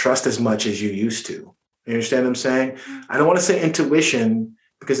can't trust as much as you used to. You understand what I'm saying? I don't want to say intuition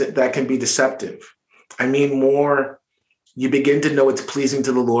because that can be deceptive. I mean more, you begin to know it's pleasing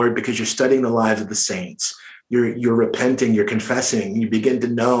to the Lord because you're studying the lives of the saints. You're repenting, you're confessing, you begin to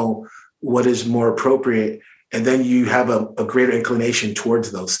know what is more appropriate, and then you have a greater inclination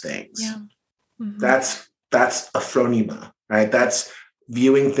towards those things. Yeah. Mm-hmm. That's a phronema, right? That's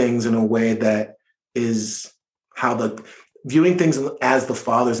viewing things in a way that is viewing things as the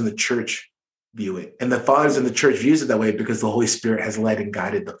fathers in the church view it. And the fathers in the church views it that way because the Holy Spirit has led and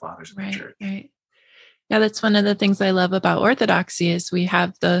guided the fathers in the church. Right. Yeah, that's one of the things I love about Orthodoxy is we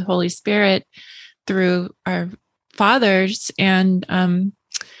have the Holy Spirit through our fathers. And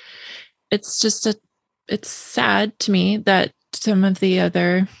it's sad to me that some of the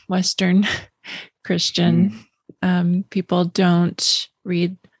other Western Christian people don't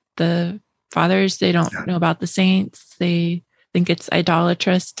read the fathers. They don't know about the saints. They think it's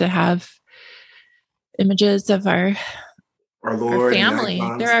idolatrous to have images of our Lord and the family. They're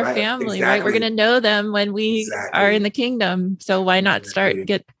icons, our right? family, right? We're going Exactly. to know them when we are in Exactly. the kingdom. So why not start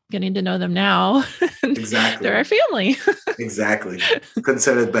Exactly. getting to know them now? They're our Exactly. family. Exactly. Couldn't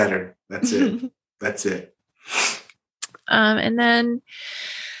said it better. That's it. That's it. And then,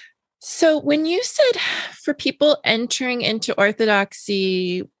 so when you said for people entering into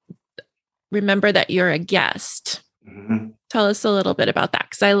Orthodoxy, remember that you're a guest. Mm-hmm. Tell us a little bit about that,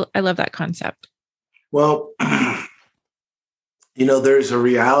 because I love that concept. Well, there's a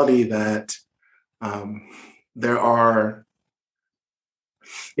reality that there are,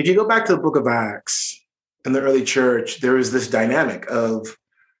 if you go back to the book of Acts in the early church, there was this dynamic of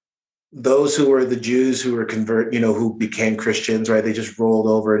those who were the Jews who were who became Christians, right? They just rolled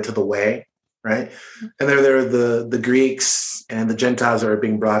over into the way, right? And there are the Greeks and the Gentiles that are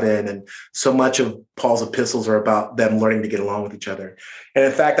being brought in. And so much of Paul's epistles are about them learning to get along with each other. And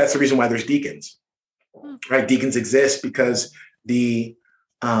in fact, that's the reason why there's deacons, right? Deacons exist because the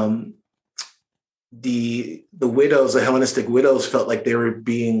widows, the Hellenistic widows, felt like they were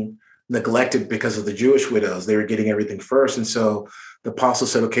being neglected because of the Jewish widows. They were getting everything first. And so the apostle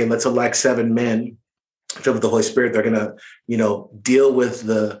said, okay, let's elect 7 men filled with the Holy Spirit. They're going to, deal with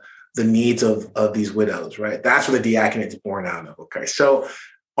the needs of these widows, right? That's where the diaconate is born out of. Okay. So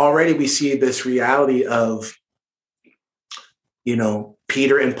already we see this reality of,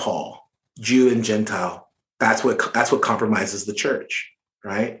 Peter and Paul, Jew and Gentile. That's what compromises the church,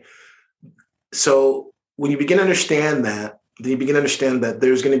 right? So when you begin to understand that, then you begin to understand that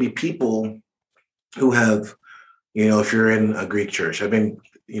there's going to be people who have, if you're in a Greek church,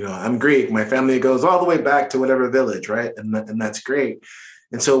 I'm Greek. My family goes all the way back to whatever village, right? And that's great.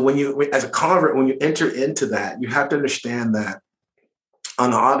 And so as a convert, when you enter into that, you have to understand that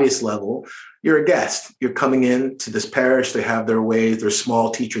on the obvious level, you're a guest. You're coming into this parish. They have their ways, their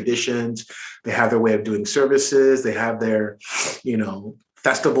small T traditions. They have their way of doing services. They have their,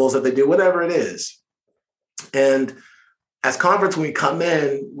 festivals that they do, whatever it is. And as converts, when we come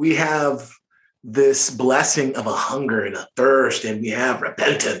in, we have this blessing of a hunger and a thirst, and we have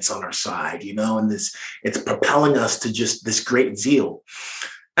repentance on our side, and it's propelling us to just this great zeal.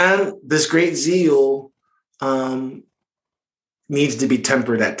 And this great zeal needs to be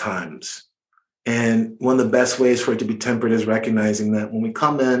tempered at times. And one of the best ways for it to be tempered is recognizing that when we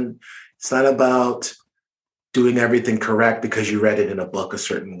come in, it's not about doing everything correct because you read it in a book a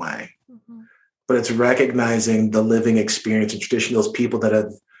certain way, but it's recognizing the living experience and tradition, those people that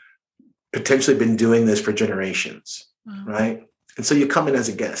have potentially been doing this for generations, right? And so you come in as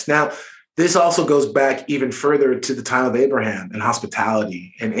a guest. Now, this also goes back even further to the time of Abraham and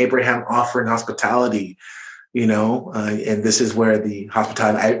hospitality, and Abraham offering hospitality, and this is where the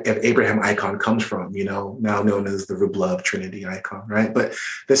hospitality of Abraham icon comes from, now known as the Rublev Trinity icon, right? But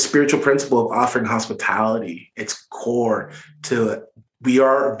the spiritual principle of offering hospitality, it's core to we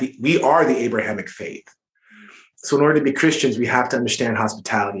are the Abrahamic faith. So in order to be Christians, we have to understand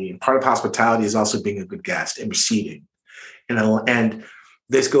hospitality. And part of hospitality is also being a good guest and receiving. And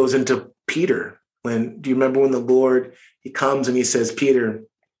this goes into Peter. Do you remember when the Lord, he comes and he says, Peter,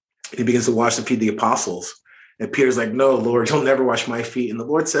 he begins to wash the feet of the apostles. And Peter's like, no, Lord, you'll never wash my feet. And the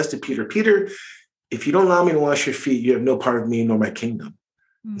Lord says to Peter, Peter, if you don't allow me to wash your feet, you have no part of me nor my kingdom.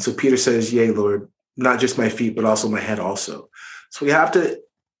 And so Peter says, yea, Lord, not just my feet, but also my head also. So we have to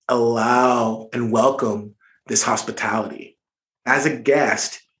allow and welcome this hospitality. As a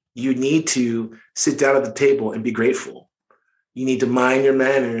guest, you need to sit down at the table and be grateful. You need to mind your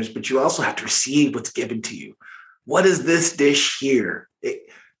manners, but you also have to receive what's given to you. What is this dish here?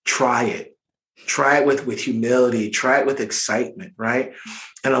 Try it. Try it with humility. Try it with excitement, right?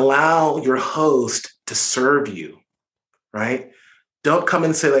 And allow your host to serve you, right? Don't come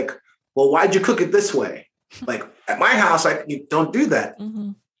and say like, well, why'd you cook it this way? Like at my house, you don't do that.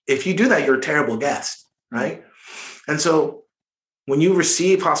 If you do that, you're a terrible guest, right? And so when you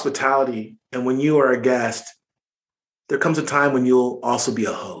receive hospitality and when you are a guest, there comes a time when you'll also be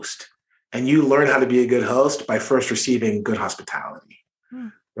a host. And you learn how to be a good host by first receiving good hospitality,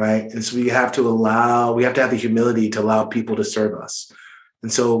 right? And so we have to have the humility to allow people to serve us.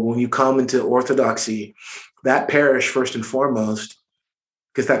 And so when you come into Orthodoxy, that parish, first and foremost,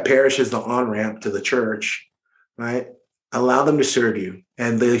 because that parish is the on-ramp to the church, right? Allow them to serve you.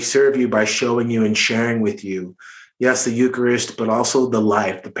 And they serve you by showing you and sharing with you, yes, the Eucharist, but also the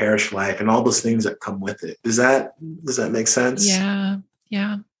life, the parish life, and all those things that come with it. Does that make sense? Yeah.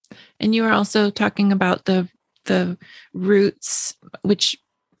 Yeah. And you were also talking about the roots, which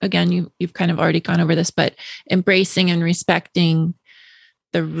again, you've kind of already gone over this, but embracing and respecting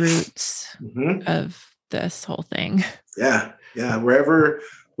the roots Mm-hmm. of this whole thing. Yeah. Yeah. Whatever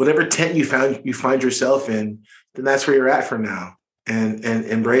tent you find yourself in, then that's where you're at for now. And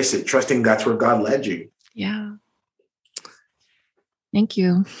embrace it, trusting that's where God led you. Yeah. Thank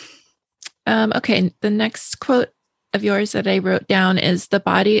you. Okay. The next quote of yours that I wrote down is the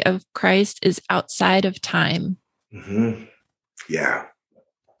body of Christ is outside of time. Mm-hmm. Yeah.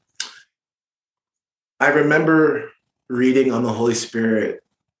 I remember reading on the Holy Spirit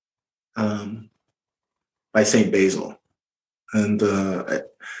by St. Basil. And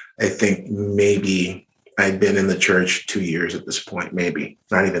I think maybe I'd been in the church 2 years at this point, maybe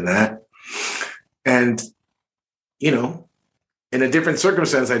not even that. And, you know, in a different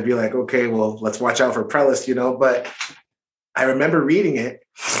circumstance, I'd be like, okay, well, let's watch out for prelates, but I remember reading it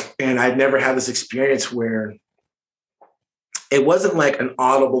and I'd never had this experience where it wasn't like an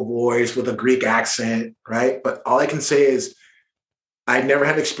audible voice with a Greek accent, right? But all I can say is I'd never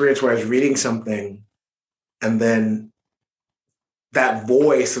had an experience where I was reading something and then that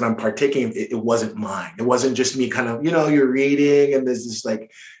voice that I'm partaking, it wasn't mine. It wasn't just me kind of, you're reading and there's this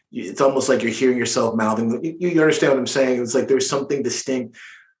like, it's almost like you're hearing yourself mouthing. You understand what I'm saying? It's like there's something distinct.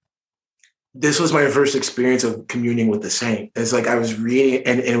 This was my first experience of communing with the saint. It's like I was reading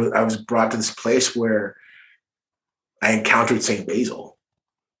and I was brought to this place where I encountered St. Basil.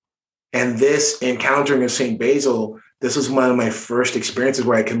 And this encountering of St. Basil, this was one of my first experiences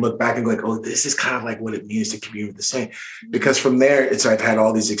where I can look back and go like, oh, this is kind of like what it means to commune with the saint. Because from there, I've had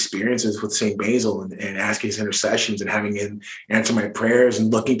all these experiences with St. Basil and asking his intercessions and having him answer my prayers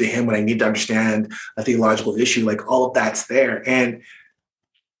and looking to him when I need to understand a theological issue, like all of that's there. And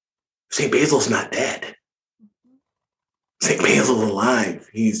St. Basil's not dead. St. Basil's alive.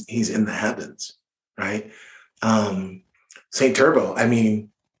 He's in the heavens, right? St. Turbo, I mean,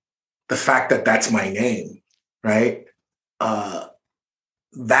 the fact that that's my name, right?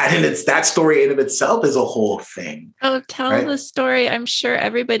 That story in of itself is a whole thing. Oh, tell right? the story. I'm sure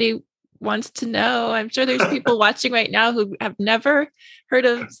everybody wants to know. I'm sure there's people watching right now who have never heard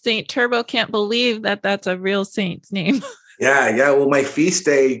of St. Turbo, can't believe that that's a real saint's name. Yeah. Well, my feast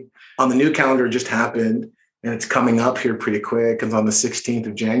day on the new calendar just happened and it's coming up here pretty quick. It's on the 16th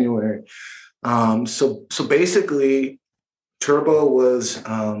of January. So basically, Turbo was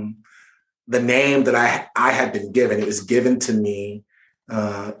the name that I had been given. It was given to me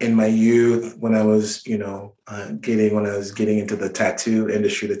in my youth when I was, getting into the tattoo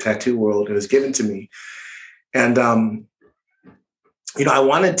industry, the tattoo world. It was given to me, and I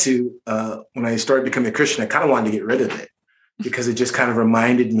wanted to when I started becoming a Christian, I kind of wanted to get rid of it because it just kind of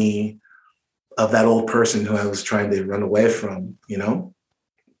reminded me of that old person who I was trying to run away from,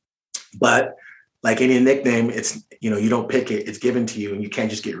 But like any nickname, it's, you don't pick it, it's given to you and you can't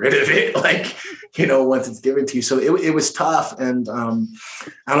just get rid of it. Like, once it's given to you. So it was tough. And I don't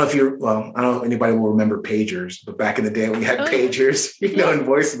know if anybody will remember pagers, but back in the day we had pagers, in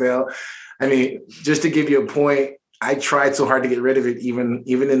voicemail. I mean, just to give you a point, I tried so hard to get rid of it. Even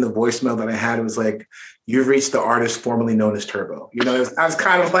in the voicemail that I had, it was like, you've reached the artist formerly known as Turbo. I was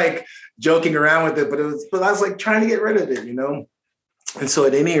kind of like joking around with it, but I was like trying to get rid of it, And so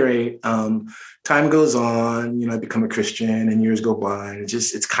at any rate, time goes on, I become a Christian and years go by and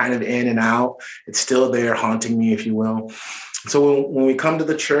it's kind of in and out. It's still there haunting me, if you will. So when we come to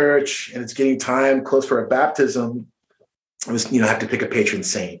the church and it's getting time close for a baptism, I was, have to pick a patron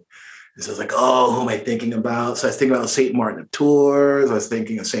saint. And so I was like, oh, who am I thinking about? So I was thinking about St. Martin of Tours. I was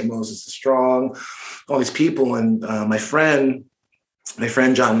thinking of St. Moses the Strong, all these people. And my friend John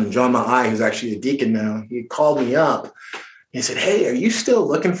Ma'ai, who's actually a deacon now, he called me up. He said, hey, are you still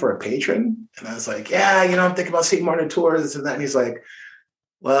looking for a patron? And I was like, yeah, I'm thinking about St. Martin of Tours, this and that. And he's like,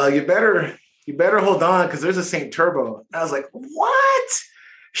 well, you better hold on because there's a St. Turbo. And I was like, what?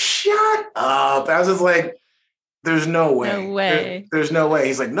 Shut up. I was just like, there's no way. No way. There's no way.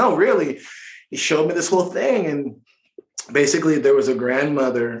 He's like, no, really. He showed me this whole thing. And basically there was a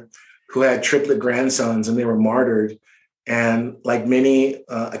grandmother who had triplet grandsons and they were martyred. And like many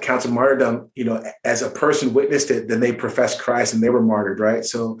accounts of martyrdom, as a person witnessed it, then they professed Christ and they were martyred, right?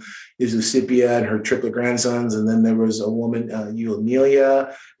 So there's Eusebia and her triplet grandsons. And then there was a woman,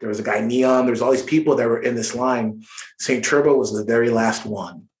 Eumelia. There was a guy, Neon. There's all these people that were in this line. St. Turbo was the very last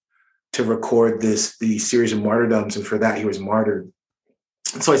one to record the series of martyrdoms. And for that, he was martyred.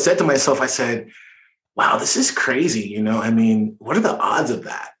 And so I said to myself, wow, this is crazy. I mean, what are the odds of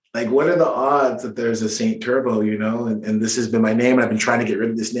that? Like, what are the odds that there's a St. Turbo, and this has been my name and I've been trying to get rid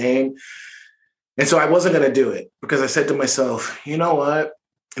of this name. And so I wasn't going to do it because I said to myself, you know what?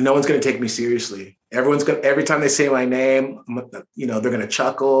 No one's going to take me seriously. Every time they say my name, they're going to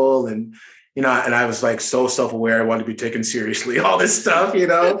chuckle and and I was like so self-aware. I wanted to be taken seriously, all this stuff.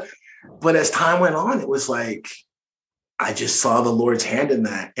 But as time went on, it was like, I just saw the Lord's hand in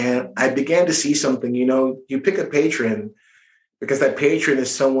that. And I began to see something, you pick a patron because that patron is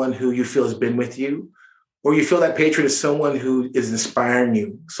someone who you feel has been with you, or you feel that patron is someone who is inspiring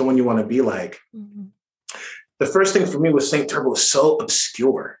you, someone you want to be like. Mm-hmm. The first thing for me was St. Turbo was so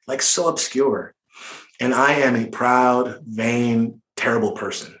obscure, like so obscure. And I am a proud, vain, terrible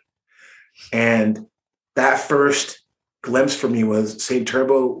person. And that first glimpse for me was St.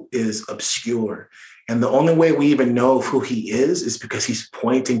 Turbo is obscure. And the only way we even know who he is because he's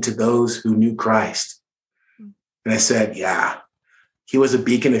pointing to those who knew Christ. And I said, yeah, he was a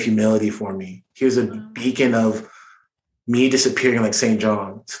beacon of humility for me. He was a beacon of me disappearing like St.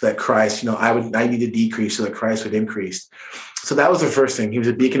 John so that Christ, I need to decrease so that Christ would increase. So that was the first thing. He was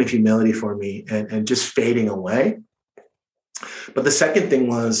a beacon of humility for me and just fading away. But the second thing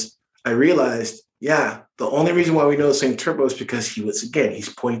was I realized, the only reason why we know St. Turbo is because he's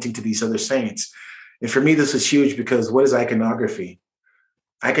pointing to these other saints. And for me, this was huge because what is iconography?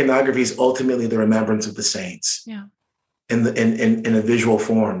 Iconography is ultimately the remembrance of the saints in a visual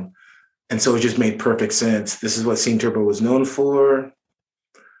form. And so it just made perfect sense. This is what St. Turbo was known for.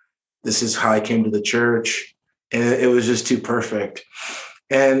 This is how I came to the church. And it was just too perfect.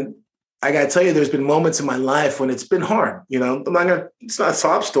 And I got to tell you, there's been moments in my life when it's been hard. It's not a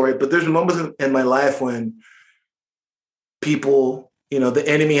sob story, but there's moments in my life when people, the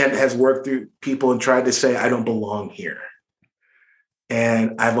enemy has worked through people and tried to say, I don't belong here.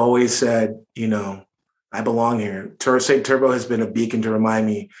 And I've always said, I belong here. St. Turbo has been a beacon to remind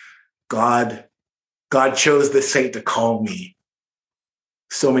me, God chose this saint to call me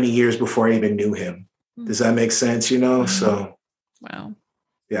so many years before I even knew him. Does that make sense? So, wow.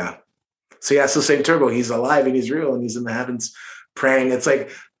 Yeah. So St. Turbo, he's alive and he's real and he's in the heavens praying. It's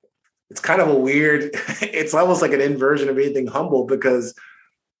like, it's kind of a weird, it's almost like an inversion of anything humble because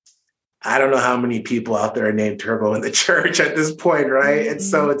I don't know how many people out there are named Turbo in the church at this point, right? Mm-hmm. And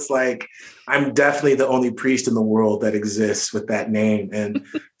so it's like, I'm definitely the only priest in the world that exists with that name. And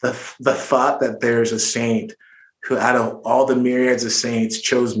the thought that there's a saint who out of all the myriads of saints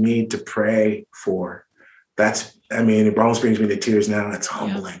chose me to pray for, it almost brings me to tears now. It's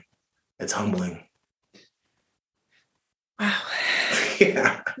humbling. Yeah. It's humbling. Wow.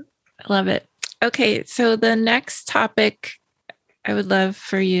 Yeah. I love it. Okay. So the next topic I would love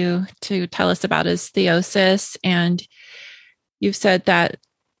for you to tell us about is theosis. And you've said that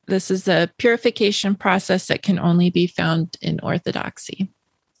this is a purification process that can only be found in Orthodoxy.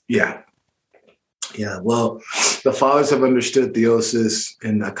 Yeah. Yeah. Well, the fathers have understood theosis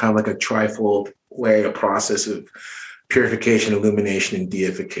in a kind of like a trifold way, a process of purification, illumination, and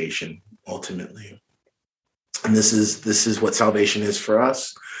deification, ultimately. And this is what salvation is for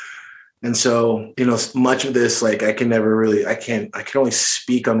us. And so, much of this, like I can only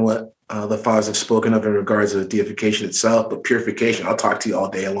speak on what the fathers have spoken of in regards to deification itself, but purification, I'll talk to you all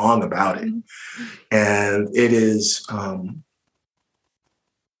day long about it. Mm-hmm. And it is,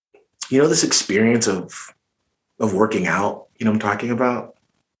 this experience of working out, I'm talking about,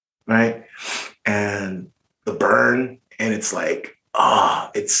 right? And the burn, and it's like,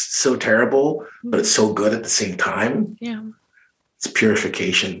 it's so terrible, but it's so good at the same time. Yeah. It's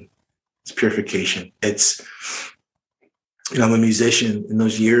purification. It's purification. It's, I'm a musician in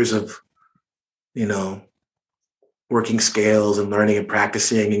those years of, working scales and learning and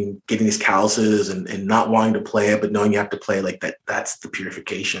practicing and getting these calluses and not wanting to play it, but knowing you have to play like that. That's the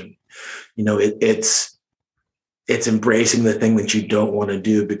purification. It's embracing the thing that you don't want to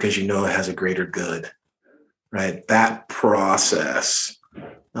do because it has a greater good, right? That process,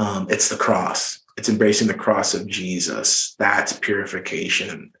 it's the cross. It's embracing the cross of Jesus. That's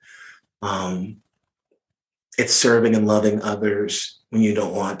purification. It's serving and loving others when you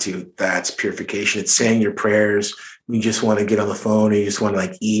don't want to. That's purification. It's saying your prayers when you just want to get on the phone or you just want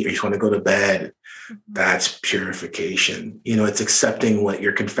to eat or you just want to go to bed. Mm-hmm. That's purification. It's accepting what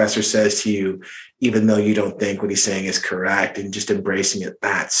your confessor says to you, even though you don't think what he's saying is correct, and just embracing it.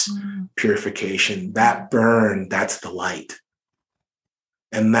 That's purification. That burn, that's the light.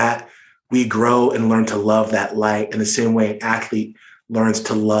 And that we grow and learn to love that light in the same way an athlete learns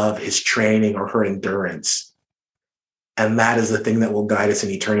to love his training or her endurance. And that is the thing that will guide us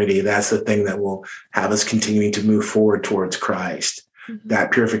in eternity. That's the thing that will have us continuing to move forward towards Christ. Mm-hmm.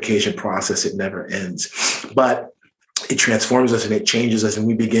 That purification process, it never ends. But it transforms us and it changes us, and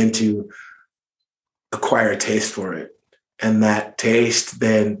we begin to acquire a taste for it. And that taste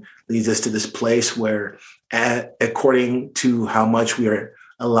then leads us to this place where, according to how much we are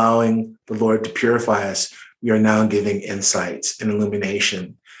allowing the Lord to purify us, we are now giving insights and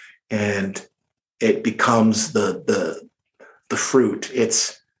illumination. and it becomes the fruit.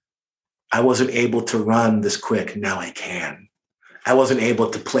 It's, I wasn't able to run this quick. Now I can. I wasn't able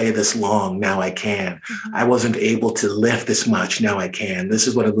to play this long. Now I can. Mm-hmm. I wasn't able to lift this much. Now I can. This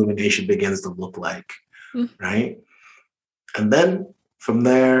is what illumination begins to look like, right? And then from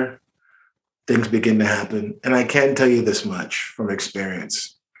there, things begin to happen. And I can tell you this much from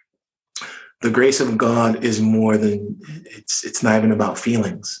experience. The grace of God is more than, it's not even about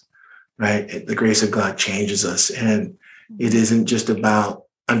feelings, right? The grace of God changes us. And it isn't just about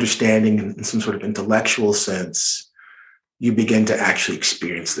understanding in some sort of intellectual sense. You begin to actually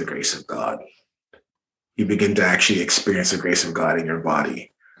experience the grace of God. You begin to actually experience the grace of God in your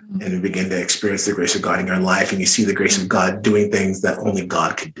body. And you begin to experience the grace of God in your life. And you see the grace of God doing things that only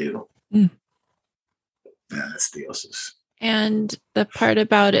God could do. Yeah, that's theosis. And the part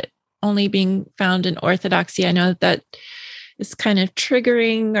about it only being found in Orthodoxy, I know that is kind of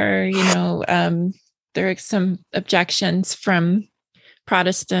triggering, or, there are some objections from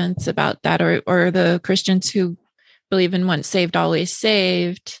Protestants about that, or the Christians who believe in once saved, always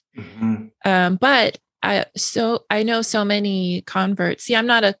saved. Mm-hmm. But I know so many converts. See, I'm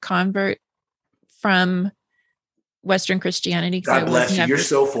not a convert from Western Christianity. God bless you. You're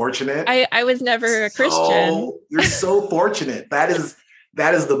so fortunate. I was never a Christian. You're so fortunate. That is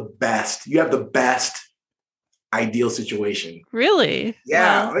the best. You have the best ideal situation. Really?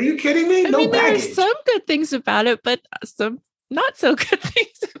 Yeah. Well, are you kidding me? No baggage. There are some good things about it, but some not so good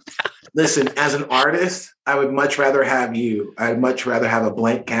things about it. Listen, as an artist, I would much rather have you. I'd much rather have a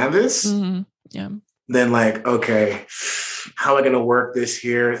blank canvas than like, okay, how am I going to work this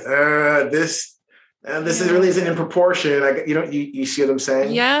here? This really isn't in proportion. You see what I'm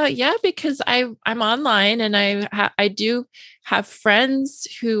saying? Yeah, because I'm online, and I do have friends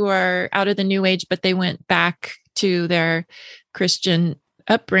who are out of the New Age, but they went back to their Christian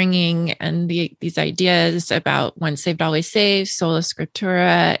upbringing and these ideas about once saved, always saved, sola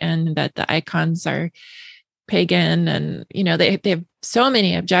scriptura, and that the icons are pagan, and they have so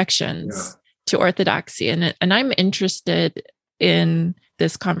many objections to Orthodoxy, and I'm interested in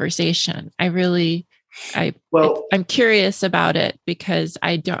this conversation. I'm curious about it because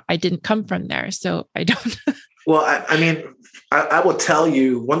I didn't come from there, so I don't. Well, I will tell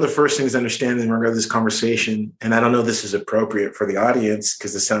you, one of the first things to understand in regard to this conversation, and I don't know if this is appropriate for the audience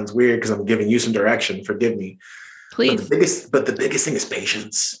because this sounds weird because I'm giving you some direction. Forgive me. Please. But the biggest thing is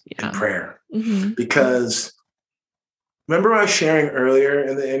patience and prayer. Mm-hmm. Because remember I was sharing earlier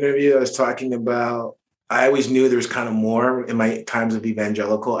in the interview, I was talking about, I always knew there was kind of more in my times of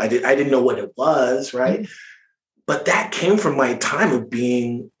evangelical. I didn't know what it was, right? Mm-hmm. But that came from my time of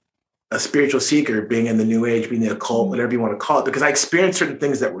being a spiritual seeker, being in the New Age, being the occult, whatever you want to call it, because I experienced certain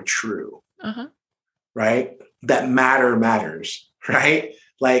things that were true, right? That matters, right?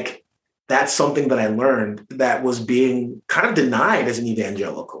 Like that's something that I learned that was being kind of denied as an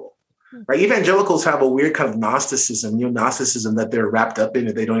evangelical, right? Evangelicals have a weird kind of Gnosticism, Gnosticism that they're wrapped up in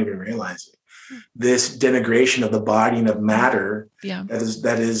it. They don't even realize it. This denigration of the body and of matter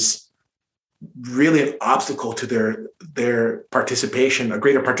that is really an obstacle to their participation, a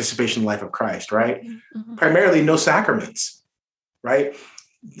greater participation in the life of Christ, right? Mm-hmm. Primarily no sacraments, right?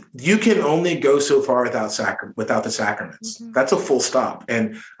 You can only go so far without the sacraments. Mm-hmm. That's a full stop.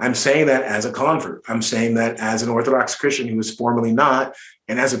 And I'm saying that as a convert. I'm saying that as an Orthodox Christian who was formerly not,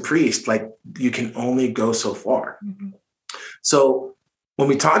 and as a priest, like you can only go so far. Mm-hmm. So when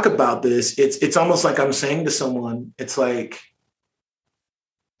we talk about this, it's almost like I'm saying to someone, it's like,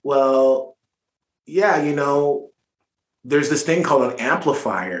 well, yeah, there's this thing called an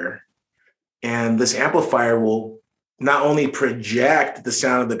amplifier, and this amplifier will not only project the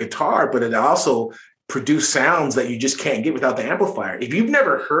sound of the guitar, but it also produce sounds that you just can't get without the amplifier. If you've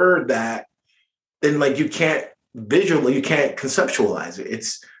never heard that, then like you can't conceptualize it.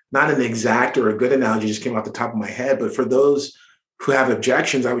 It's not an exact or a good analogy, just came off the top of my head. But for those who have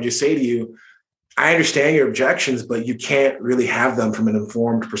objections, I would just say to you, I understand your objections, but you can't really have them from an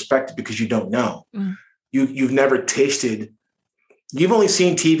informed perspective because you don't know. Mm. You've never tasted, you've only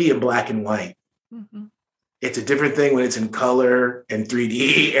seen TV in black and white. Mm-hmm. It's a different thing when it's in color and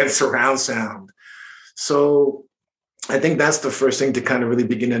 3D and surround sound. So I think that's the first thing to kind of really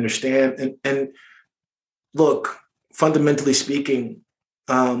begin to understand. And look, fundamentally speaking,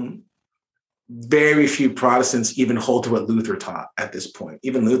 very few Protestants even hold to what Luther taught at this point,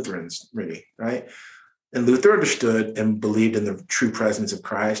 even Lutherans really, right? And Luther understood and believed in the true presence of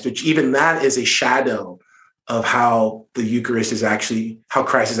Christ, which even that is a shadow of how the Eucharist is actually, how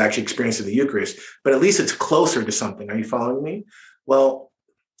Christ is actually experiencing the Eucharist, but at least it's closer to something. Are you following me? Well,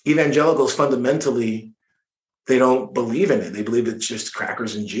 evangelicals fundamentally they don't believe in it. They believe it's just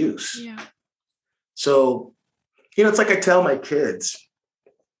crackers and juice. Yeah. So, it's like I tell my kids,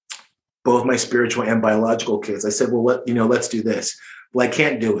 both my spiritual and biological kids, I said, well, let's do this. Well, I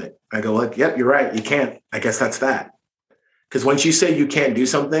can't do it. I go like, yep, you're right. You can't. I guess that's that. Because once you say you can't do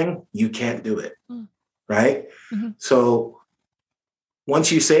something, you can't do it. Right? Mm-hmm. So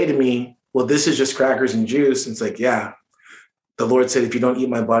once you say to me, well, this is just crackers and juice, it's like, yeah, the Lord said, if you don't eat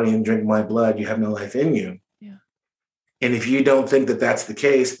my body and drink my blood, you have no life in you. Yeah. And if you don't think that that's the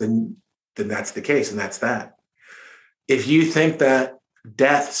case, then that's the case, and that's that. If you think that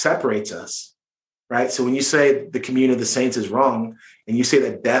death separates us, right? So when you say the communion of the saints is wrong, and you say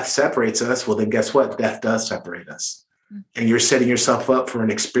that death separates us, well, then guess what? Death does separate us. Mm-hmm. And you're setting yourself up for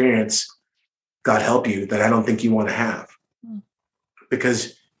an experience, God help you, that I don't think you want to have. Mm-hmm.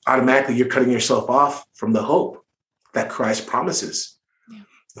 Because automatically you're cutting yourself off from the hope that Christ promises. Yeah.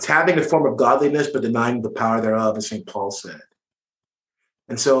 It's having a form of godliness, but denying the power thereof, as St. Paul said.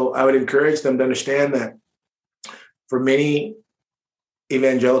 And so I would encourage them to understand that for many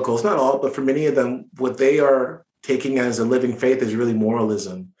evangelicals, not all, but for many of them, what they are taking as a living faith is really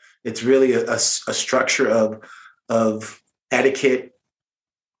moralism. It's really a structure of etiquette,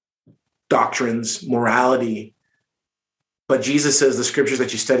 doctrines, morality. But Jesus says the scriptures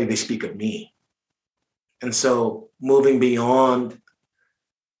that you study, they speak of me. And so moving beyond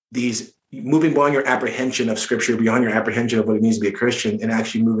your apprehension of scripture, beyond your apprehension of what it means to be a Christian, and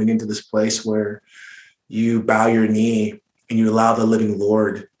actually moving into this place where you bow your knee and you allow the living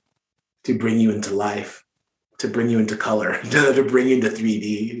Lord to bring you into life, to bring you into color, to bring you into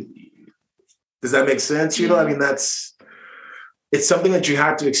 3D. Does that make sense? Yeah. I mean, it's something that you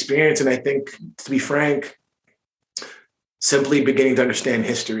have to experience. And I think, to be frank, simply beginning to understand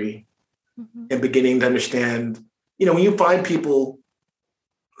history, mm-hmm. and beginning to understand, when you find people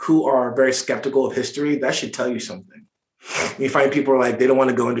who are very skeptical of history, that should tell you something. When you find people like, they don't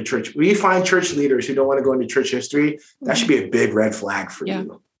want to go into church. When you find church leaders who don't want to go into church history, that should be a big red flag for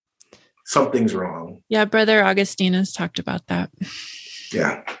you. Something's wrong. Yeah, Brother Augustine has talked about that.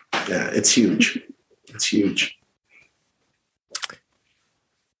 Yeah, it's huge. It's huge.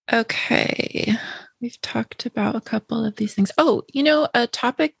 Okay. We've talked about a couple of these things. Oh, a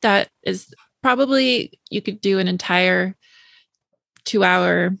topic that is probably, you could do an entire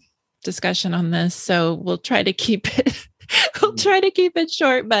 2-hour discussion on this. So we'll try to keep it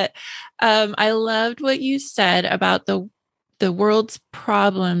short. But I loved what you said about the world's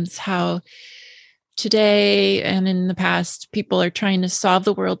problems, how today and in the past, people are trying to solve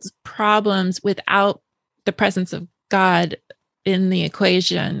the world's problems without the presence of God in the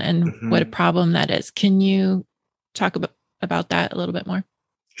equation, and mm-hmm. what a problem that is. Can you talk about that a little bit more?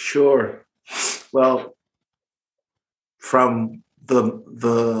 Sure. Well, from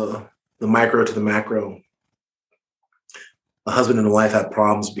the micro to the macro, a husband and a wife have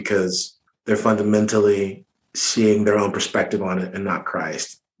problems because they're fundamentally seeing their own perspective on it and not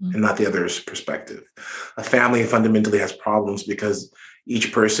Christ, mm-hmm. and not the other's perspective. A family fundamentally has problems because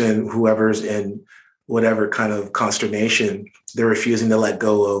each person, whoever's in whatever kind of consternation, they're refusing to let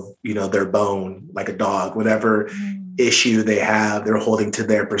go of, their bone, like a dog, whatever issue they have, they're holding to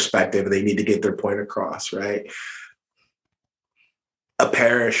their perspective and they need to get their point across, right? A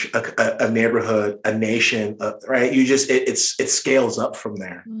parish, a neighborhood, a nation, right? It scales up from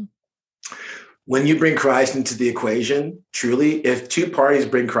there. Mm. When you bring Christ into the equation, truly, if two parties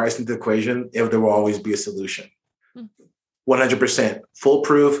bring Christ into the equation, there will always be a solution. 100%,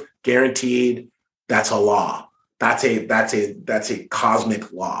 foolproof, guaranteed. That's a law. That's a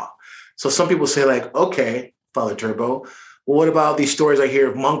cosmic law. So some people say like, okay, Father Turbo, well, what about these stories I hear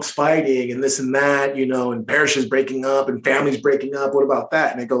of monks fighting and this and that, and parishes breaking up and families breaking up? What about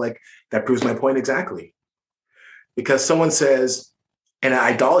that? And I go like, that proves my point exactly. Because someone says, in an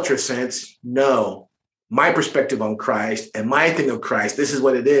idolatrous sense, no, my perspective on Christ and my thing of Christ, this is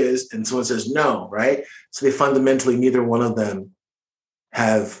what it is. And someone says no, right? So they fundamentally, neither one of them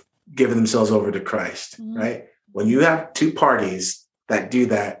have given themselves over to Christ, right? When you have two parties that do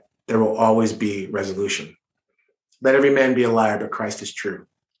that, there will always be resolution. Let every man be a liar, but Christ is true.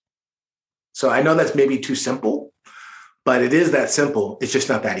 So I know that's maybe too simple, but it is that simple. It's just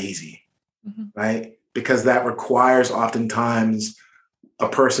not that easy, mm-hmm. right? Because that requires oftentimes a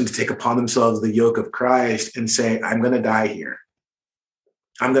person to take upon themselves the yoke of Christ and say, I'm going to die here.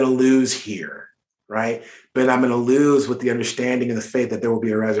 I'm going to lose here, right? But I'm going to lose with the understanding and the faith that there will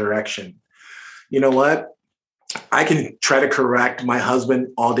be a resurrection. You know what? I can try to correct my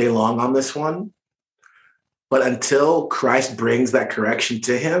husband all day long on this one, but until Christ brings that correction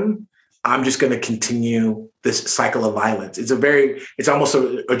to him, I'm just going to continue this cycle of violence. It's almost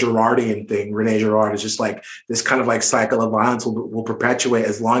a Girardian thing. Rene Girard is just like this kind of like cycle of violence will perpetuate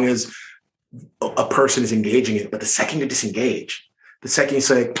as long as a person is engaging it. But the second you disengage, the second you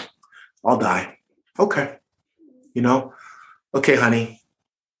say, I'll die. Okay. Okay, honey.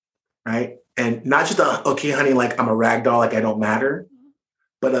 Right. And not just okay, honey, like I'm a rag doll, like I don't matter,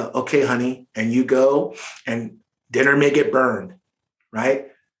 but okay, honey. And you go and dinner may get burned. Right.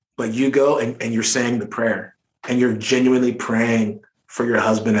 But you go and you're saying the prayer and you're genuinely praying for your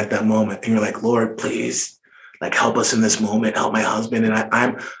husband at that moment. And you're like, Lord, please, like, help us in this moment, help my husband.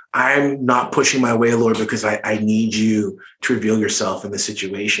 And I'm not pushing my way, Lord, because I need you to reveal yourself in this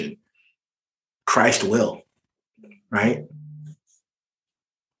situation. Christ will, right?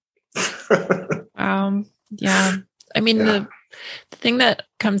 Yeah. I mean, the thing that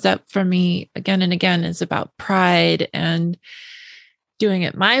comes up for me again and again is about pride and doing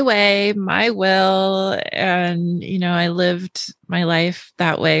it my way, my will. And, I lived my life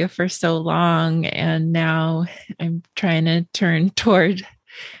that way for so long. And now I'm trying to turn toward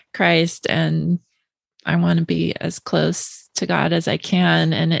Christ, and I want to be as close to God as I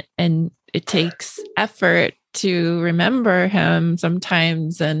can. And it takes effort to remember him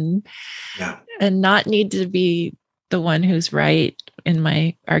sometimes and not need to be the one who's right in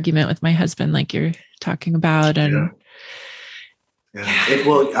my argument with my husband, like you're talking about. And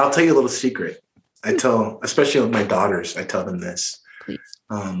well, I'll tell you a little secret. Especially with my daughters, I tell them this. Please.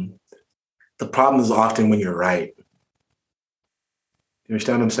 The problem is often when you're right. You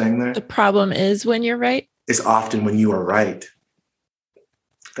understand what I'm saying there? The problem is when you're right? It's often when you are right.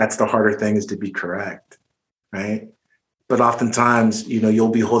 That's the harder thing, is to be correct, right? But oftentimes, you'll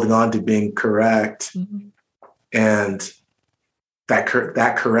be holding on to being correct. Mm-hmm. And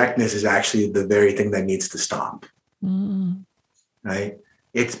that correctness is actually the very thing that needs to stop. Mm. Right?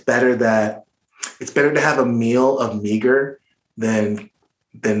 It's better to have a meal of meager than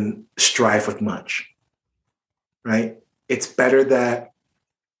strife with much. Right? It's better that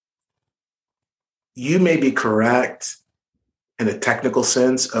you may be correct in a technical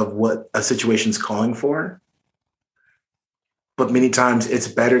sense of what a situation's calling for, but many times it's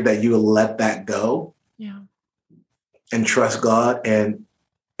better that you let that go. Yeah. And trust God, and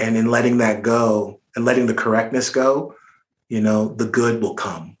in letting that go and letting the correctness go, the good will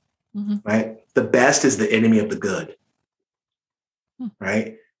come, right? The best is the enemy of the good,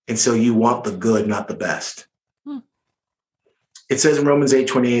 right? And so you want the good, not the best. It says in Romans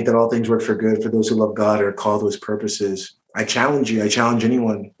 8:28 that all things work for good for those who love God or are called to his purposes. I challenge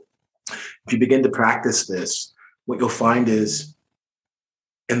anyone. If you begin to practice this, what you'll find is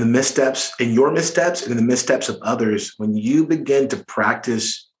in your missteps and in the missteps of others, when you begin to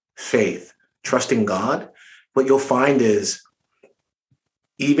practice faith, trusting God, what you'll find is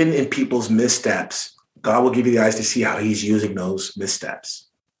even in people's missteps, God will give you the eyes to see how he's using those missteps,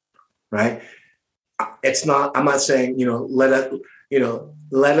 right? I'm not saying,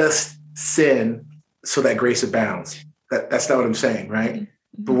 let us sin so that grace abounds. That's not what I'm saying, right? Mm-hmm.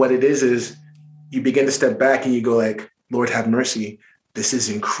 But what it is you begin to step back and you go like, Lord, have mercy. This is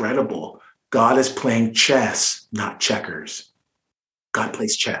incredible. God is playing chess, not checkers. God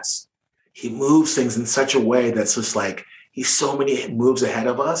plays chess. He moves things in such a way that's just like, he's so many moves ahead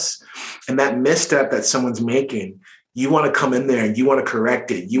of us. And that misstep that someone's making, you want to come in there and you want to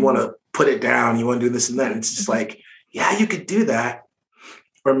correct it. You want to put it down. You want to do this and that. And it's just like, yeah, you could do that.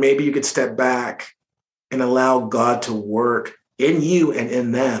 Or maybe you could step back and allow God to work in you and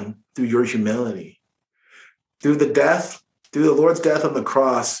in them through your humility. Through the Lord's death on the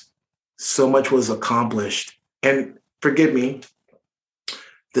cross, so much was accomplished. And forgive me,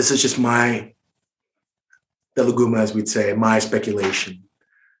 this is just my deleguma, as we'd say, my speculation.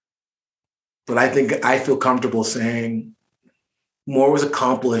 But I feel comfortable saying more was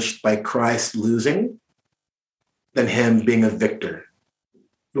accomplished by Christ losing than him being a victor.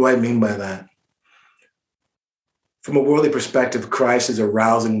 What do I mean by that? From a worldly perspective, Christ is a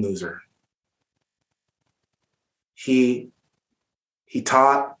rousing loser. He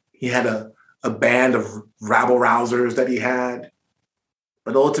taught, he had a band of rabble rousers that he had,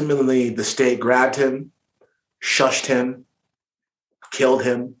 but ultimately the state grabbed him, shushed him, killed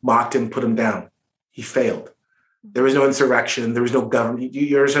him, mocked him, put him down. He failed. There was no insurrection. There was no government.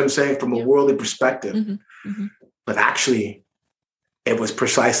 You understand what I'm saying? From a worldly perspective. Mm-hmm. Mm-hmm. But actually, it was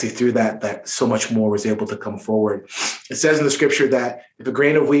precisely through that so much more was able to come forward. It says in the scripture that if a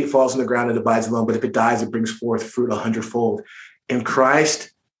grain of wheat falls on the ground, it abides alone, but if it dies, it brings forth fruit 100-fold. In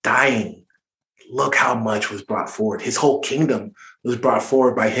Christ dying, look how much was brought forward. His whole kingdom was brought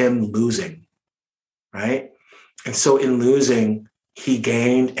forward by him losing, right? And so in losing, he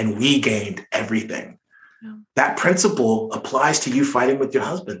gained and we gained everything. Yeah. That principle applies to you fighting with your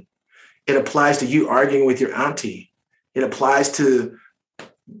husband. It applies to you arguing with your auntie. It applies to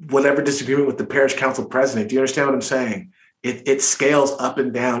whatever disagreement with the parish council president. Do you understand what I'm saying? It scales up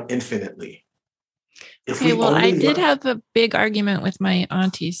and down infinitely. Okay, well, I did have a big argument with my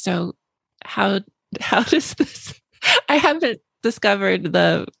auntie. So how does this? I haven't discovered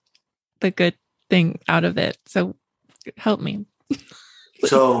the good thing out of it. So help me.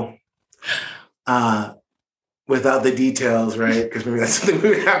 So, without the details, right? Because maybe that's something we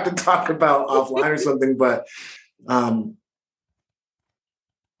would have to talk about offline or something. But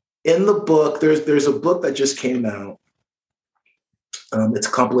in the book, there's a book that just came out. It's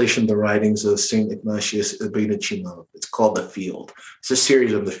a compilation of the writings of St. Ignatius Ibrahim. It's called The Field. It's a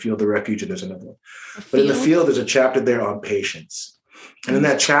series of The Field, The Refuge, and there's another one. But in The Field, there's a chapter there on patience. And in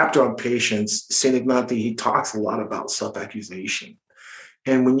that chapter on patience, St. Ignatius, he talks a lot about self-accusation.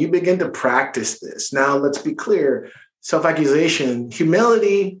 And when you begin to practice this, now let's be clear, self-accusation,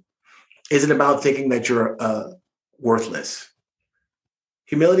 humility isn't about thinking that you're worthless.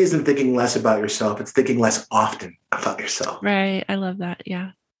 Humility isn't thinking less about yourself. It's thinking less often about yourself. Right. I love that.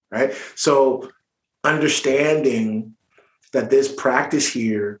 Yeah. Right. So understanding that this practice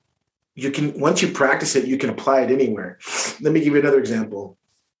here, once you practice it, you can apply it anywhere. Let me give you another example.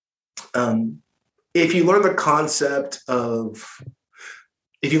 If you learn the concept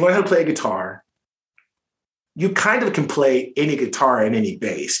if you learn how to play a guitar, you kind of can play any guitar and any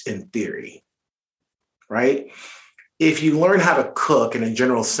bass in theory, right? If you learn how to cook in a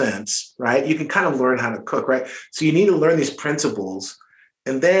general sense, right, you can kind of learn how to cook, right? So you need to learn these principles.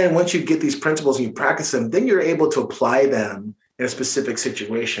 And then once you get these principles and you practice them, then you're able to apply them in a specific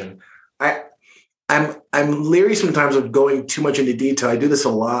situation. I'm leery sometimes of going too much into detail. I do this a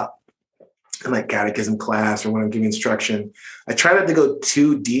lot in like catechism class or when I'm giving instruction. I try not to go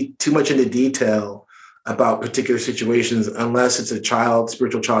too much into detail about particular situations unless it's a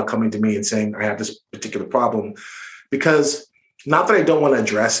spiritual child coming to me and saying, I have this particular problem. Because not that I don't want to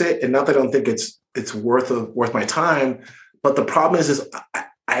address it and not that I don't think it's worth my time, but the problem is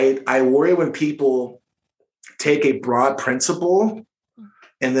I worry when people take a broad principle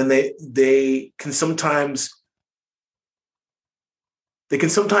and then they can sometimes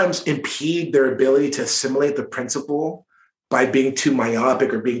impede their ability to assimilate the principle by being too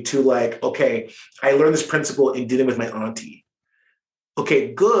myopic or being too like, okay, I learned this principle in dealing with my auntie.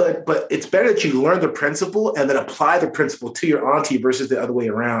 Okay, good, but it's better that you learn the principle and then apply the principle to your auntie versus the other way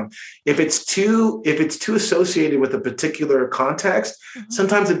around. If it's too associated with a particular context,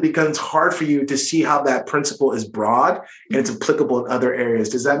 sometimes it becomes hard for you to see how that principle is broad and it's applicable in other areas.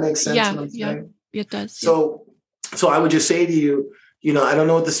 Does that make sense? Yeah, it does. So I would just say to you, I don't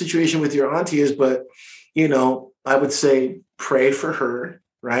know what the situation with your auntie is, but, I would say pray for her,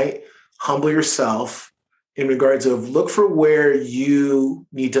 right? Humble yourself. In regards of look for where you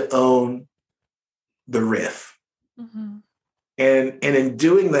need to own the riff. Mm-hmm. And in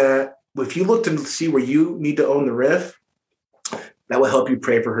doing that, if you look to see where you need to own the riff, that will help you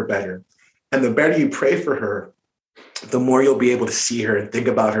pray for her better. And the better you pray for her, the more you'll be able to see her and think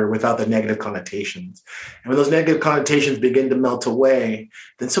about her without the negative connotations. And when those negative connotations begin to melt away,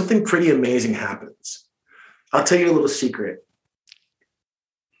 then something pretty amazing happens. I'll tell you a little secret.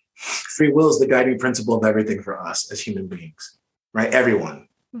 Free will is the guiding principle of everything for us as human beings, right? Everyone,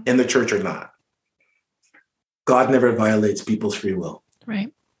 in the church or not. God never violates people's free will.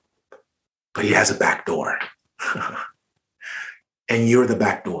 Right. But he has a back door. And you're the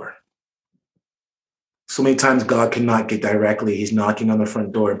back door. So many times God cannot get directly. He's knocking on the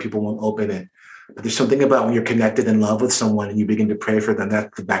front door and people won't open it. But there's something about when you're connected in love with someone and you begin to pray for them,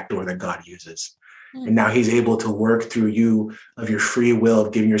 that's the back door that God uses. And now he's able to work through you of your free will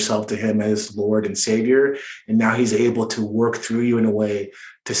of giving yourself to him as Lord and Savior. And now he's able to work through you in a way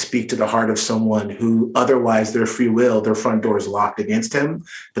to speak to the heart of someone who otherwise their free will, their front door is locked against him,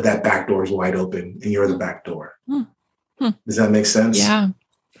 but that back door is wide open and you're the back door. Does that make sense? Yeah.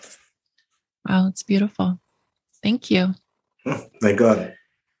 Wow, it's beautiful. Thank you. Thank God.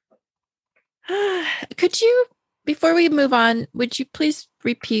 Could you, before we move on, would you please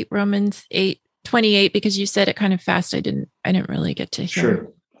repeat Romans 8:28 because you said it kind of fast. I didn't really get to hear.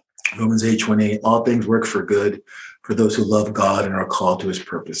 Sure. Romans 8:28. All things work for good for those who love God and are called to his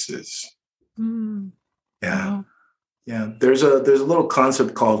purposes. Yeah. Wow. Yeah. There's a little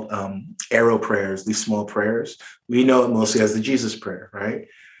concept called arrow prayers, these small prayers. We know it mostly as the Jesus prayer, right?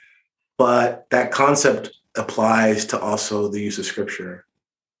 But that concept applies to also the use of scripture,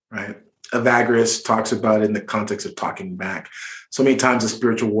 right? Evagrius talks about it in the context of talking back. So many times in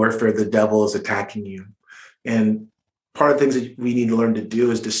spiritual warfare, the devil is attacking you. And part of the things that we need to learn to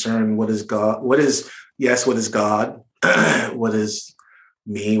do is discern what is God, what is God, what is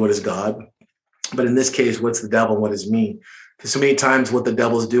me, what is God. But in this case, what's the devil and what is me? Because so many times what the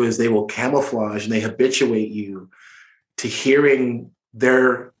devils do is they will camouflage and they habituate you to hearing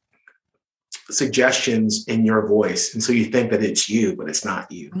their suggestions in your voice. And so you think that it's you, but it's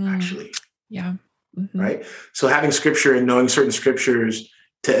not you, actually. Yeah. Mm-hmm. Right? So having scripture and knowing certain scriptures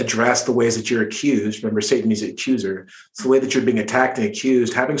to address the ways that you're accused. Remember, Satan is an accuser. It's the way that you're being attacked and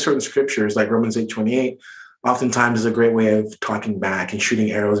accused. Having certain scriptures like Romans 8:28 oftentimes is a great way of talking back and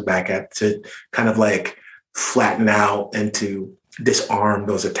shooting arrows back at to kind of like flatten out and to disarm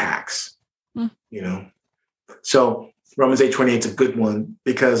those attacks. You know? So Romans 8:28 is a good one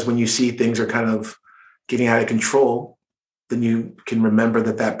because when you see things are kind of getting out of control, then you can remember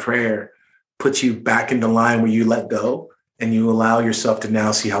that prayer puts you back into line where you let go and you allow yourself to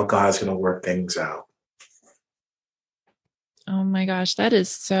now see how God's going to work things out. Oh my gosh, that is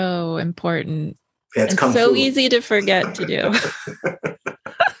so important. Yeah, it's so easy to forget to do.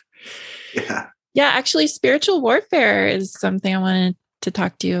 Yeah. Yeah, actually, spiritual warfare is something I wanted to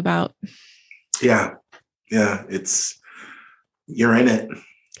talk to you about. Yeah. Yeah, you're in it.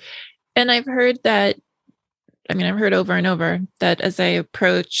 And I've heard that, I've heard over and over that as I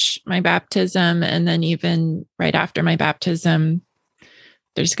approach my baptism and then even right after my baptism,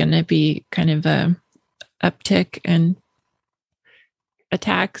 there's going to be kind of a uptick in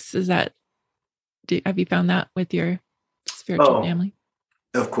attacks. Have you found that with your spiritual family?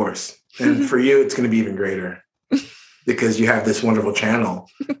 Of course. And for you, it's going to be even greater because you have this wonderful channel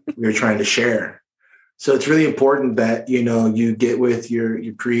we're trying to share. So it's really important that, you get with your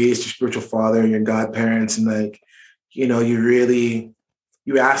priest, your spiritual father, your godparents, and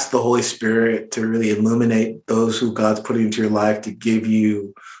you ask the Holy Spirit to really illuminate those who God's put into your life to give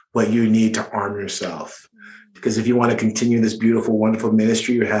you what you need to arm yourself. Because if you want to continue this beautiful, wonderful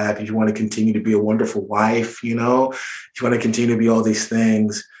ministry you have, if you want to continue to be a wonderful wife, if you want to continue to be all these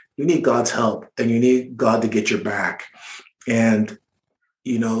things, you need God's help and you need God to get your back. And,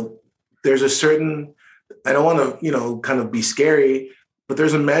 there's a certain, I don't want to, kind of be scary, but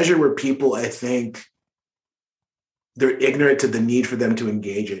there's a measure where people, I think, they're ignorant to the need for them to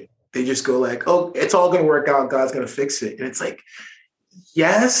engage it. They just go like, oh, it's all going to work out. God's going to fix it. And it's like,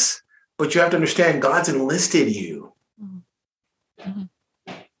 yes, but you have to understand God's enlisted you. Mm-hmm.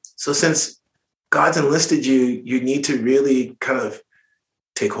 So since God's enlisted you, you need to really kind of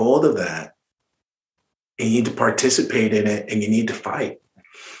take hold of that. And you need to participate in it and you need to fight.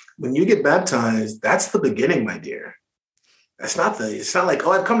 When you get baptized, that's the beginning, my dear. It's not like,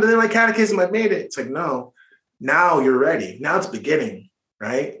 oh, I've come to the like catechism, I've made it. It's like, no, now you're ready. Now it's beginning,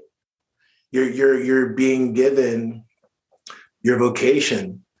 right? You're being given your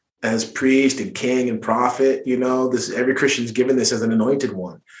vocation as priest and king and prophet. Every Christian's given this as an anointed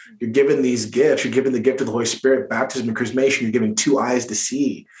one. You're given these gifts. You're given the gift of the Holy Spirit, baptism and chrismation. You're given 2 eyes to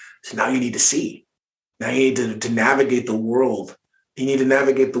see. So now you need to see. Now you need to navigate the world. You need to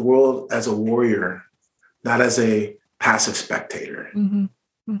navigate the world as a warrior, not as a passive spectator. Mm-hmm.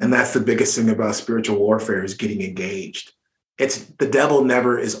 Mm-hmm. And that's the biggest thing about spiritual warfare is getting engaged. The devil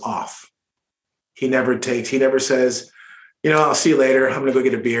never is off. He never says, I'll see you later. I'm going to go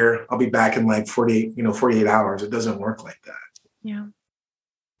get a beer. I'll be back in like 48 hours. It doesn't work like that. Yeah.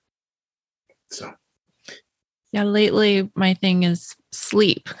 So. Yeah. Lately my thing is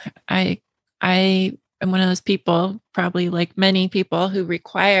sleep. I am one of those people, probably like many people, who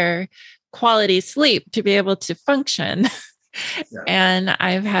require quality sleep to be able to function. Yeah. And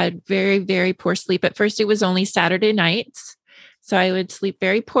I've had very, very poor sleep. At first, it was only Saturday nights. So I would sleep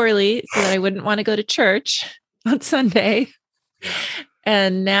very poorly so that I wouldn't want to go to church on Sunday. Yeah.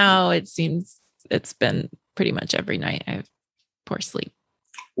 And now it seems it's been pretty much every night I have poor sleep.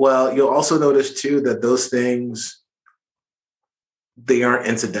 Well, you'll also notice too that those things, they aren't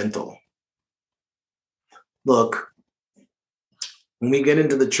incidental. Look, when we get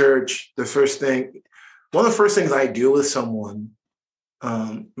into the church, one of the first things I do with someone,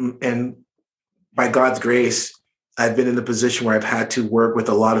 and by God's grace, I've been in a position where I've had to work with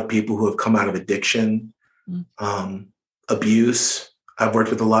a lot of people who have come out of addiction, abuse. I've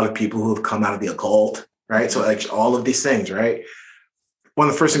worked with a lot of people who have come out of the occult, right? So like all of these things, right? One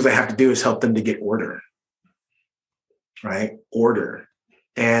of the first things I have to do is help them to get order, right? Order.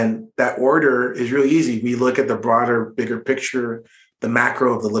 And that order is really easy. We look at the broader, bigger picture, the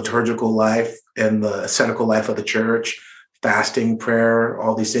macro of the liturgical life and the ascetical life of the church, fasting, prayer,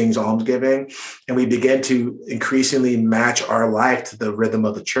 all these things, almsgiving. And we begin to increasingly match our life to the rhythm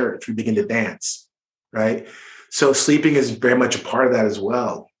of the church. We begin to dance, right? So sleeping is very much a part of that as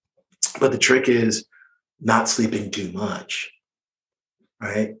well. But the trick is not sleeping too much,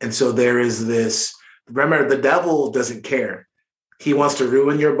 right? And so there is this, remember, the devil doesn't care. He wants to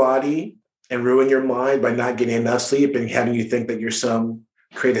ruin your body and ruin your mind by not getting enough sleep and having you think that you're some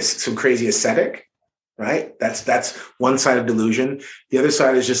crazy ascetic, right? That's one side of delusion. The other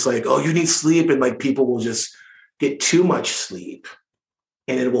side is just like, oh, you need sleep, and like people will just get too much sleep,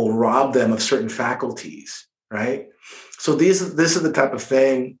 and it will rob them of certain faculties, right? So this is the type of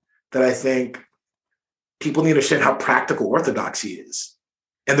thing that I think people need to understand how practical orthodoxy is.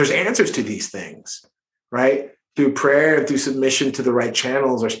 And there's answers to these things, right? Through prayer and through submission to the right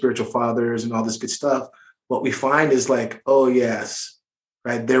channels, our spiritual fathers and all this good stuff, what we find is like, oh, yes,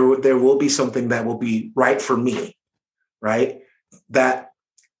 right? There will be something that will be right for me, right? That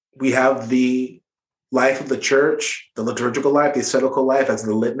we have the life of the church, the liturgical life, the ascetical life as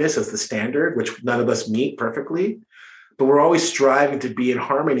the litmus, as the standard, which none of us meet perfectly, but we're always striving to be in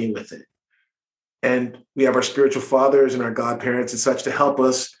harmony with it. And we have our spiritual fathers and our godparents and such to help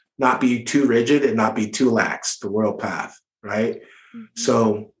us not be too rigid and not be too lax, the royal path, right? Mm-hmm.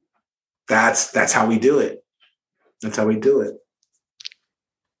 So that's how we do it. That's how we do it.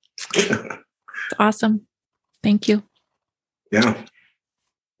 It's awesome. Thank you. Yeah.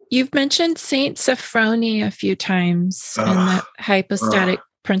 You've mentioned Saint Sophrony a few times in the hypostatic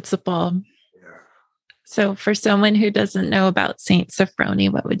principle. Yeah. So for someone who doesn't know about Saint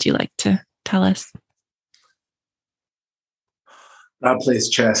Sophrony, what would you like to tell us? God plays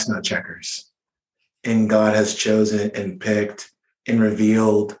chess, not checkers. And God has chosen and picked and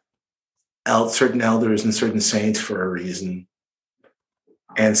revealed certain elders and certain saints for a reason.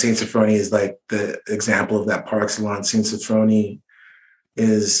 And Saint Sophrony is like the example of that par excellence. Saint Sophrony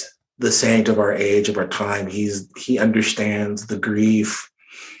is the saint of our age, of our time. He understands the grief,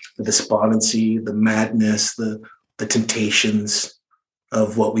 the despondency, the madness, the temptations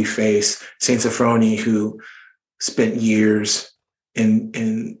of what we face. Saint Sophrony, who spent years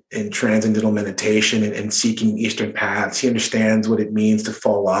in transcendental meditation and seeking Eastern paths, he understands what it means to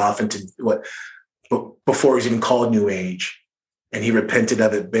fall off and to what before he's even called New Age. And he repented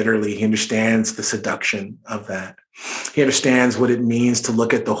of it bitterly. He understands the seduction of that. He understands what it means to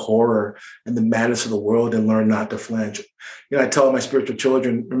look at the horror and the madness of the world and learn not to flinch. You know, I tell my spiritual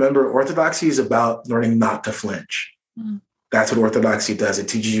children, remember, Orthodoxy is about learning not to flinch. Mm. That's what Orthodoxy does. It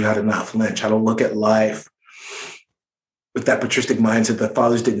teaches you how to not flinch, how to look at life with that patristic mindset that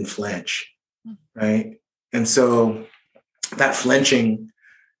fathers didn't flinch, right? And so that flinching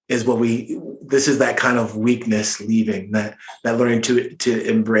is this is that kind of weakness leaving, that learning to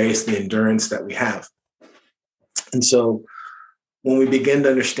embrace the endurance that we have. And so when we begin to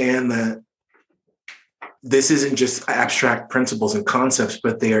understand that this isn't just abstract principles and concepts,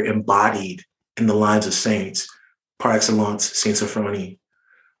 but they are embodied in the lives of saints, par excellence, Saint Sophrony,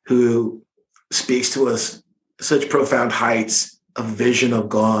 who speaks to us such profound heights of vision of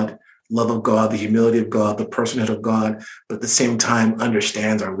God, love of God, the humility of God, the personhood of God, but at the same time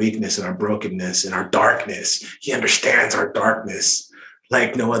understands our weakness and our brokenness and our darkness. He understands our darkness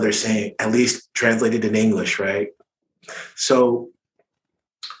like no other saint, at least translated in English, right? So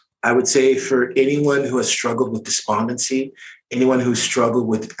I would say for anyone who has struggled with despondency, anyone who's struggled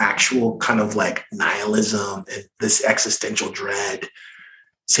with actual kind of like nihilism and this existential dread,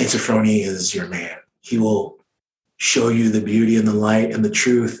 Saint Sophrony is your man. He will show you the beauty and the light and the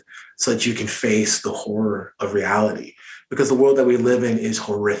truth so that you can face the horror of reality, because the world that we live in is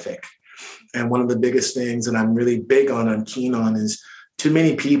horrific. And one of the biggest things that I'm really big on, I'm keen on, is too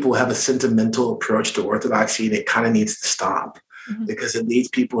many people have a sentimental approach to Orthodoxy, and it kind of needs to stop, because it leads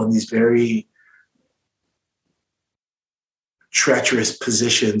people in these very treacherous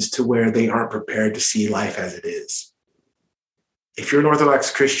positions to where they aren't prepared to see life as it is. If you're an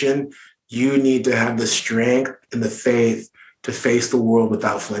Orthodox Christian, you need to have the strength and the faith to face the world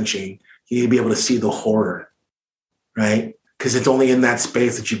without flinching. You need to be able to see the horror, right? Because it's only in that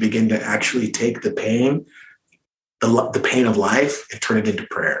space that you begin to actually take the pain, the pain of life, and turn it into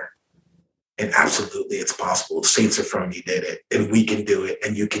prayer. And absolutely, it's possible. Saint Sophrony did it, and we can do it,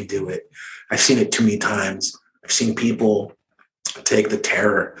 and you can do it. I've seen it too many times. I've seen people take the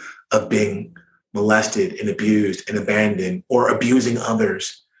terror of being molested and abused and abandoned or abusing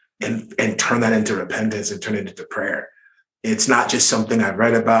others and turn that into repentance and turn it into prayer. It's not just something I've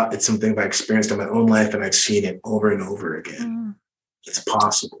read about. It's something I've experienced in my own life, and I've seen it over and over again. It's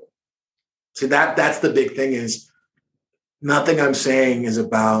possible. See, that's the big thing, is nothing I'm saying is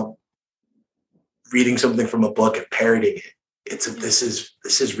about reading something from a book and parroting it. This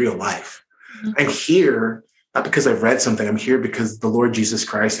is real life. I'm here not because I've read something. I'm here because the Lord Jesus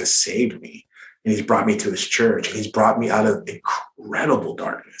Christ has saved me, and he's brought me to his church, and he's brought me out of incredible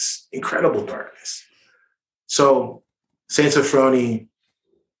darkness. So Saint Sophrony,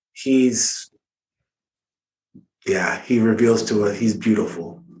 he reveals to us, he's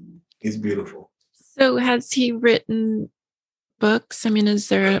beautiful. He's beautiful. So has he written books? I mean, is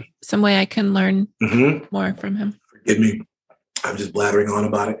there some way I can learn more from him? Forgive me. I'm just blathering on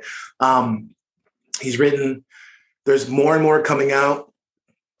about it. He's written, there's more and more coming out.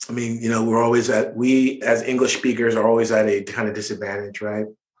 I mean, we as English speakers are always at a kind of disadvantage, right?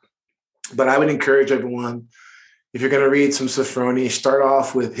 But I would encourage everyone, if you're going to read some Sophrony, start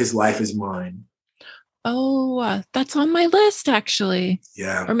off with His Life Is Mine. Oh, that's on my list, actually.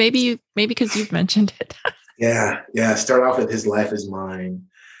 Yeah. Or maybe because you've mentioned it. Yeah. Start off with His Life Is Mine.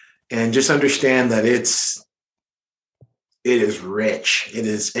 And just understand that it is rich. It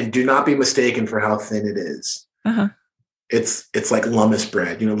is, and do not be mistaken for how thin it is. Uh-huh. It's like lummus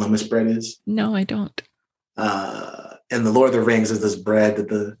bread. You know what lummus bread is? No, I don't. And the Lord of the Rings is this bread that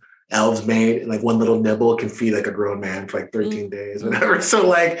the elves made, and like one little nibble can feed like a grown man for like 13 days, whatever. So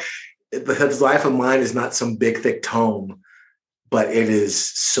like His Life of Mine is not some big, thick tome, but it is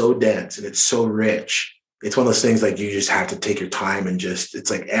so dense and it's so rich. It's one of those things like you just have to take your time and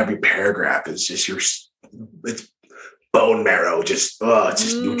it's like every paragraph is just it's bone marrow, it's just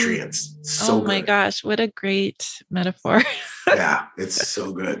nutrients. So oh my gosh, what a great metaphor. Yeah, it's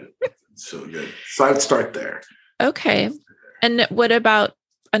so good. So good. So I would start there. Okay. And what about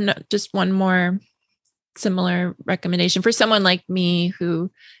just one more similar recommendation for someone like me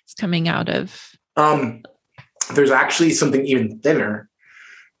who is coming out of? There's actually something even thinner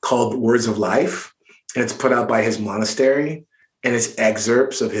called Words of Life, and it's put out by his monastery, and it's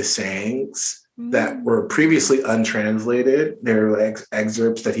excerpts of his sayings that were previously untranslated. They're like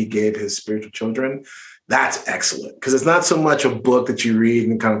excerpts that he gave his spiritual children. That's excellent because it's not so much a book that you read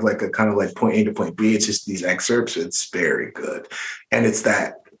and kind of like point A to point B. It's just these excerpts. It's very good, and it's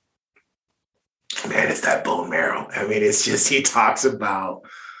that bone marrow. I mean, it's just he talks about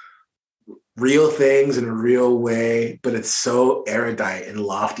real things in a real way, but it's so erudite and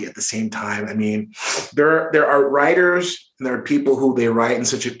lofty at the same time. I mean, there are writers and there are people who they write in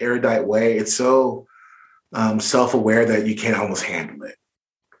such an erudite way. It's so self-aware that you can't almost handle it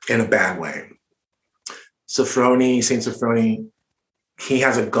in a bad way. Saint Sophrony, he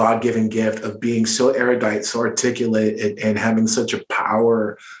has a God-given gift of being so erudite, so articulate, and having such a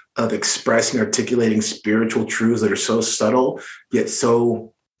power of expressing, articulating spiritual truths that are so subtle, yet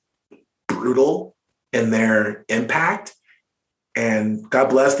so brutal in their impact. And God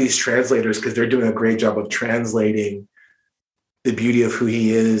bless these translators because they're doing a great job of translating the beauty of who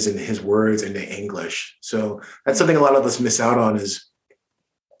he is and his words into English. So that's something a lot of us miss out on is,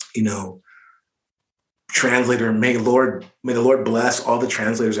 translator. May the Lord bless all the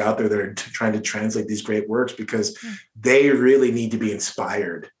translators out there that are trying to translate these great works because they really need to be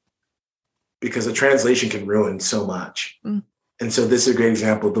inspired because a translation can ruin so much. And so this is a great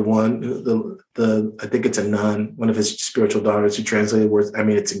example. I think it's a nun, one of his spiritual daughters who translated words. I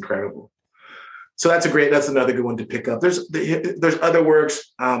mean, it's incredible. So that's another good one to pick up. There's other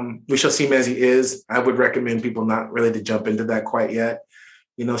works. We Shall See Him As He Is. I would recommend people not really to jump into that quite yet.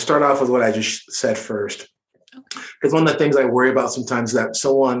 Start off with what I just said first. Because one of the things I worry about sometimes is that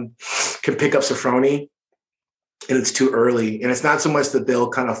someone can pick up Sophrony and it's too early. And it's not so much that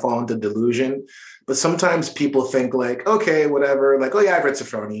they'll kind of fall into delusion, but sometimes people think like, okay, whatever, like, oh yeah, I've read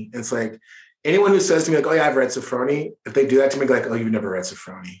Sophrony. And it's like anyone who says to me like, oh yeah, I've read Sophrony, if they do that to me, like, oh, you've never read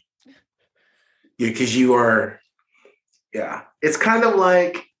Sophrony. Because it's kind of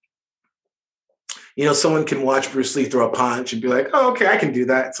like, someone can watch Bruce Lee throw a punch and be like, oh, okay, I can do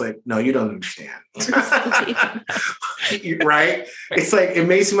that. It's like, no, you don't understand. Right? It's like, it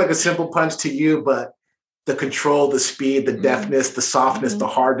may seem like a simple punch to you, but the control, the speed, the deftness, the softness, the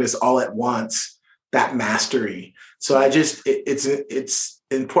hardness all at once, that mastery. So it's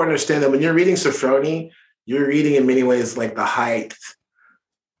important to understand that when you're reading Sophrony, you're reading in many ways like the height,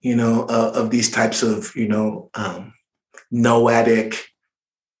 of these types of, noetic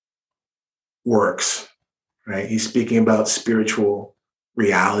works, right? He's speaking about spiritual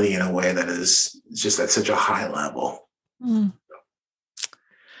reality in a way that is just at such a high level.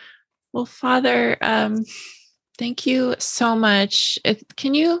 Well, Father, thank you so much.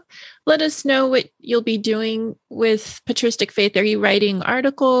 Can you let us know what you'll be doing with Patristic Faith? Are you writing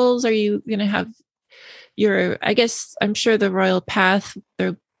articles? Are you going to have I guess I'm sure the Royal Path,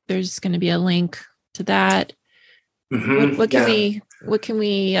 there's going to be a link to that. What can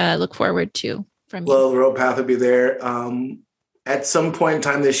we look forward to from you? Well, the Royal Path will be there. At some point in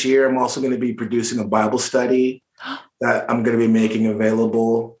time this year, I'm also going to be producing a Bible study that I'm going to be making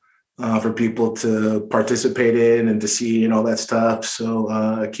available for people to participate in and to see and all that stuff.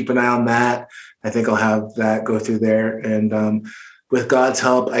 So keep an eye on that. I think I'll have that go through there. And with God's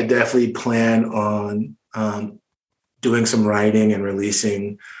help, I definitely plan on doing some writing and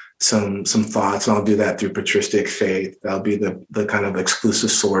releasing some thoughts. And I'll do that through patristic faith. That'll be the kind of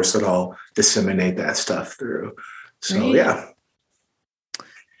exclusive source that I'll disseminate that stuff through. So Great. yeah.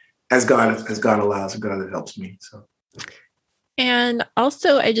 As God allows, God that helps me. So. And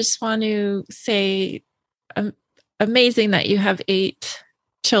also, I just want to say, amazing that you have 8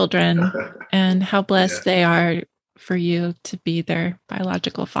 children and how blessed they are for you to be their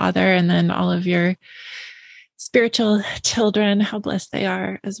biological father, and then all of your spiritual children, how blessed they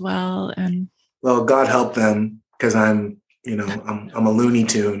are as well. And well, God help them, because I'm a Looney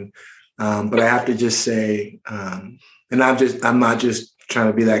Tune, but I have to just say, and I'm not just trying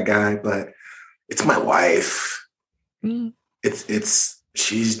to be that guy, but it's my wife.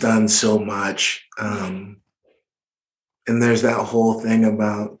 She's done so much. And there's that whole thing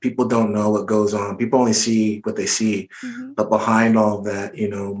about people don't know what goes on. People only see what they see. Mm-hmm. But behind all of that,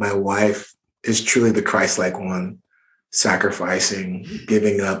 my wife is truly the Christ-like one, sacrificing,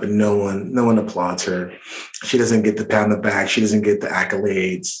 giving up, and no one applauds her. She doesn't get the pat on the back. She doesn't get the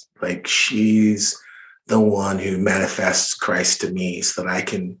accolades. Like, she's the one who manifests Christ to me so that I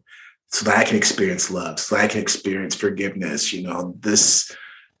can experience love, so that I can experience forgiveness.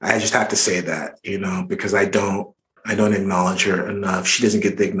 I just have to say that, because I don't acknowledge her enough. She doesn't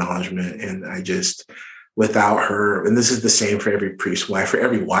get the acknowledgement. And without her, and this is the same for every priest wife, for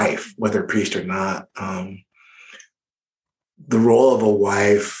every wife, whether priest or not, the role of a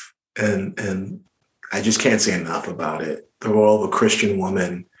wife, and I just can't say enough about it, the role of a Christian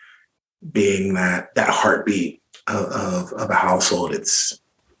woman being that heartbeat of a household. It's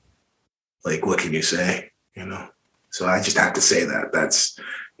like, what can you say? So I just have to say that that's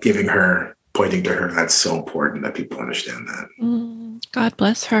pointing to her. That's so important that people understand that. God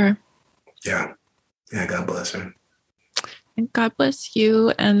bless her. Yeah. God bless her. And God bless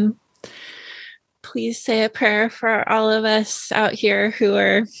you. And please say a prayer for all of us out here who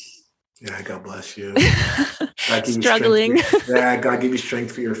are God bless you. God struggling. God give you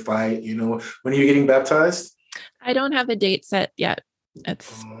strength for your fight. When are you getting baptized? I don't have a date set yet.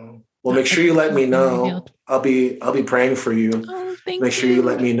 Well, make sure you let me know. I'll be praying for you. Oh, thank you. Make sure you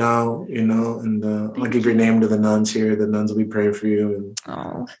let me know, and I'll give your name to the nuns here. The nuns will be praying for you.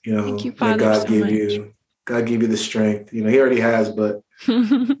 And, thank you, Father, God give you the strength. He already has, but,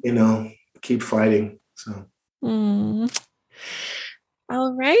 keep fighting. So.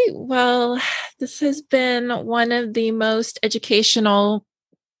 All right. Well, this has been one of the most educational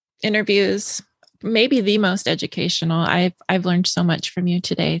interviews, maybe the most educational. I've learned so much from you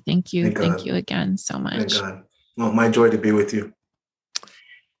today. Thank you. Thank you again so much. Thank God. Well, my joy to be with you.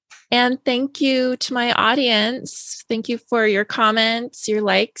 And thank you to my audience. Thank you for your comments, your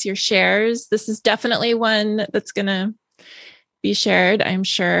likes, your shares. This is definitely one that's going to be shared, I'm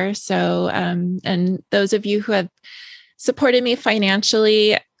sure. So, and those of you who have supported me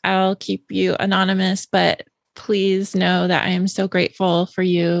financially, I'll keep you anonymous, but please know that I am so grateful for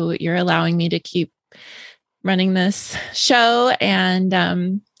you. You're allowing me to keep running this show. And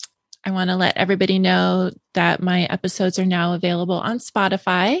I want to let everybody know that my episodes are now available on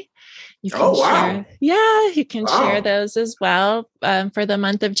Spotify. You can share. Yeah, you can share those as well. For the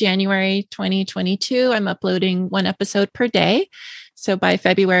month of January 2022, I'm uploading 1 episode per day. So by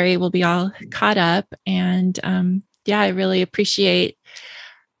February, we'll be all caught up. And I really appreciate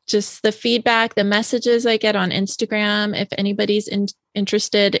just the feedback, the messages I get on Instagram. If anybody's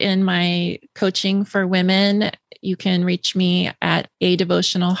interested in my coaching for women, you can reach me at A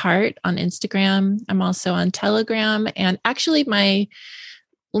Devotional Heart on Instagram. I'm also on Telegram. And actually, my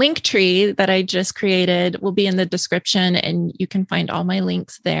link tree that I just created will be in the description, and you can find all my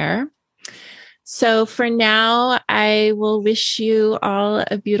links there. So for now, I will wish you all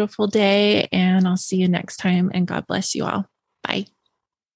a beautiful day, and I'll see you next time, and God bless you all. Bye.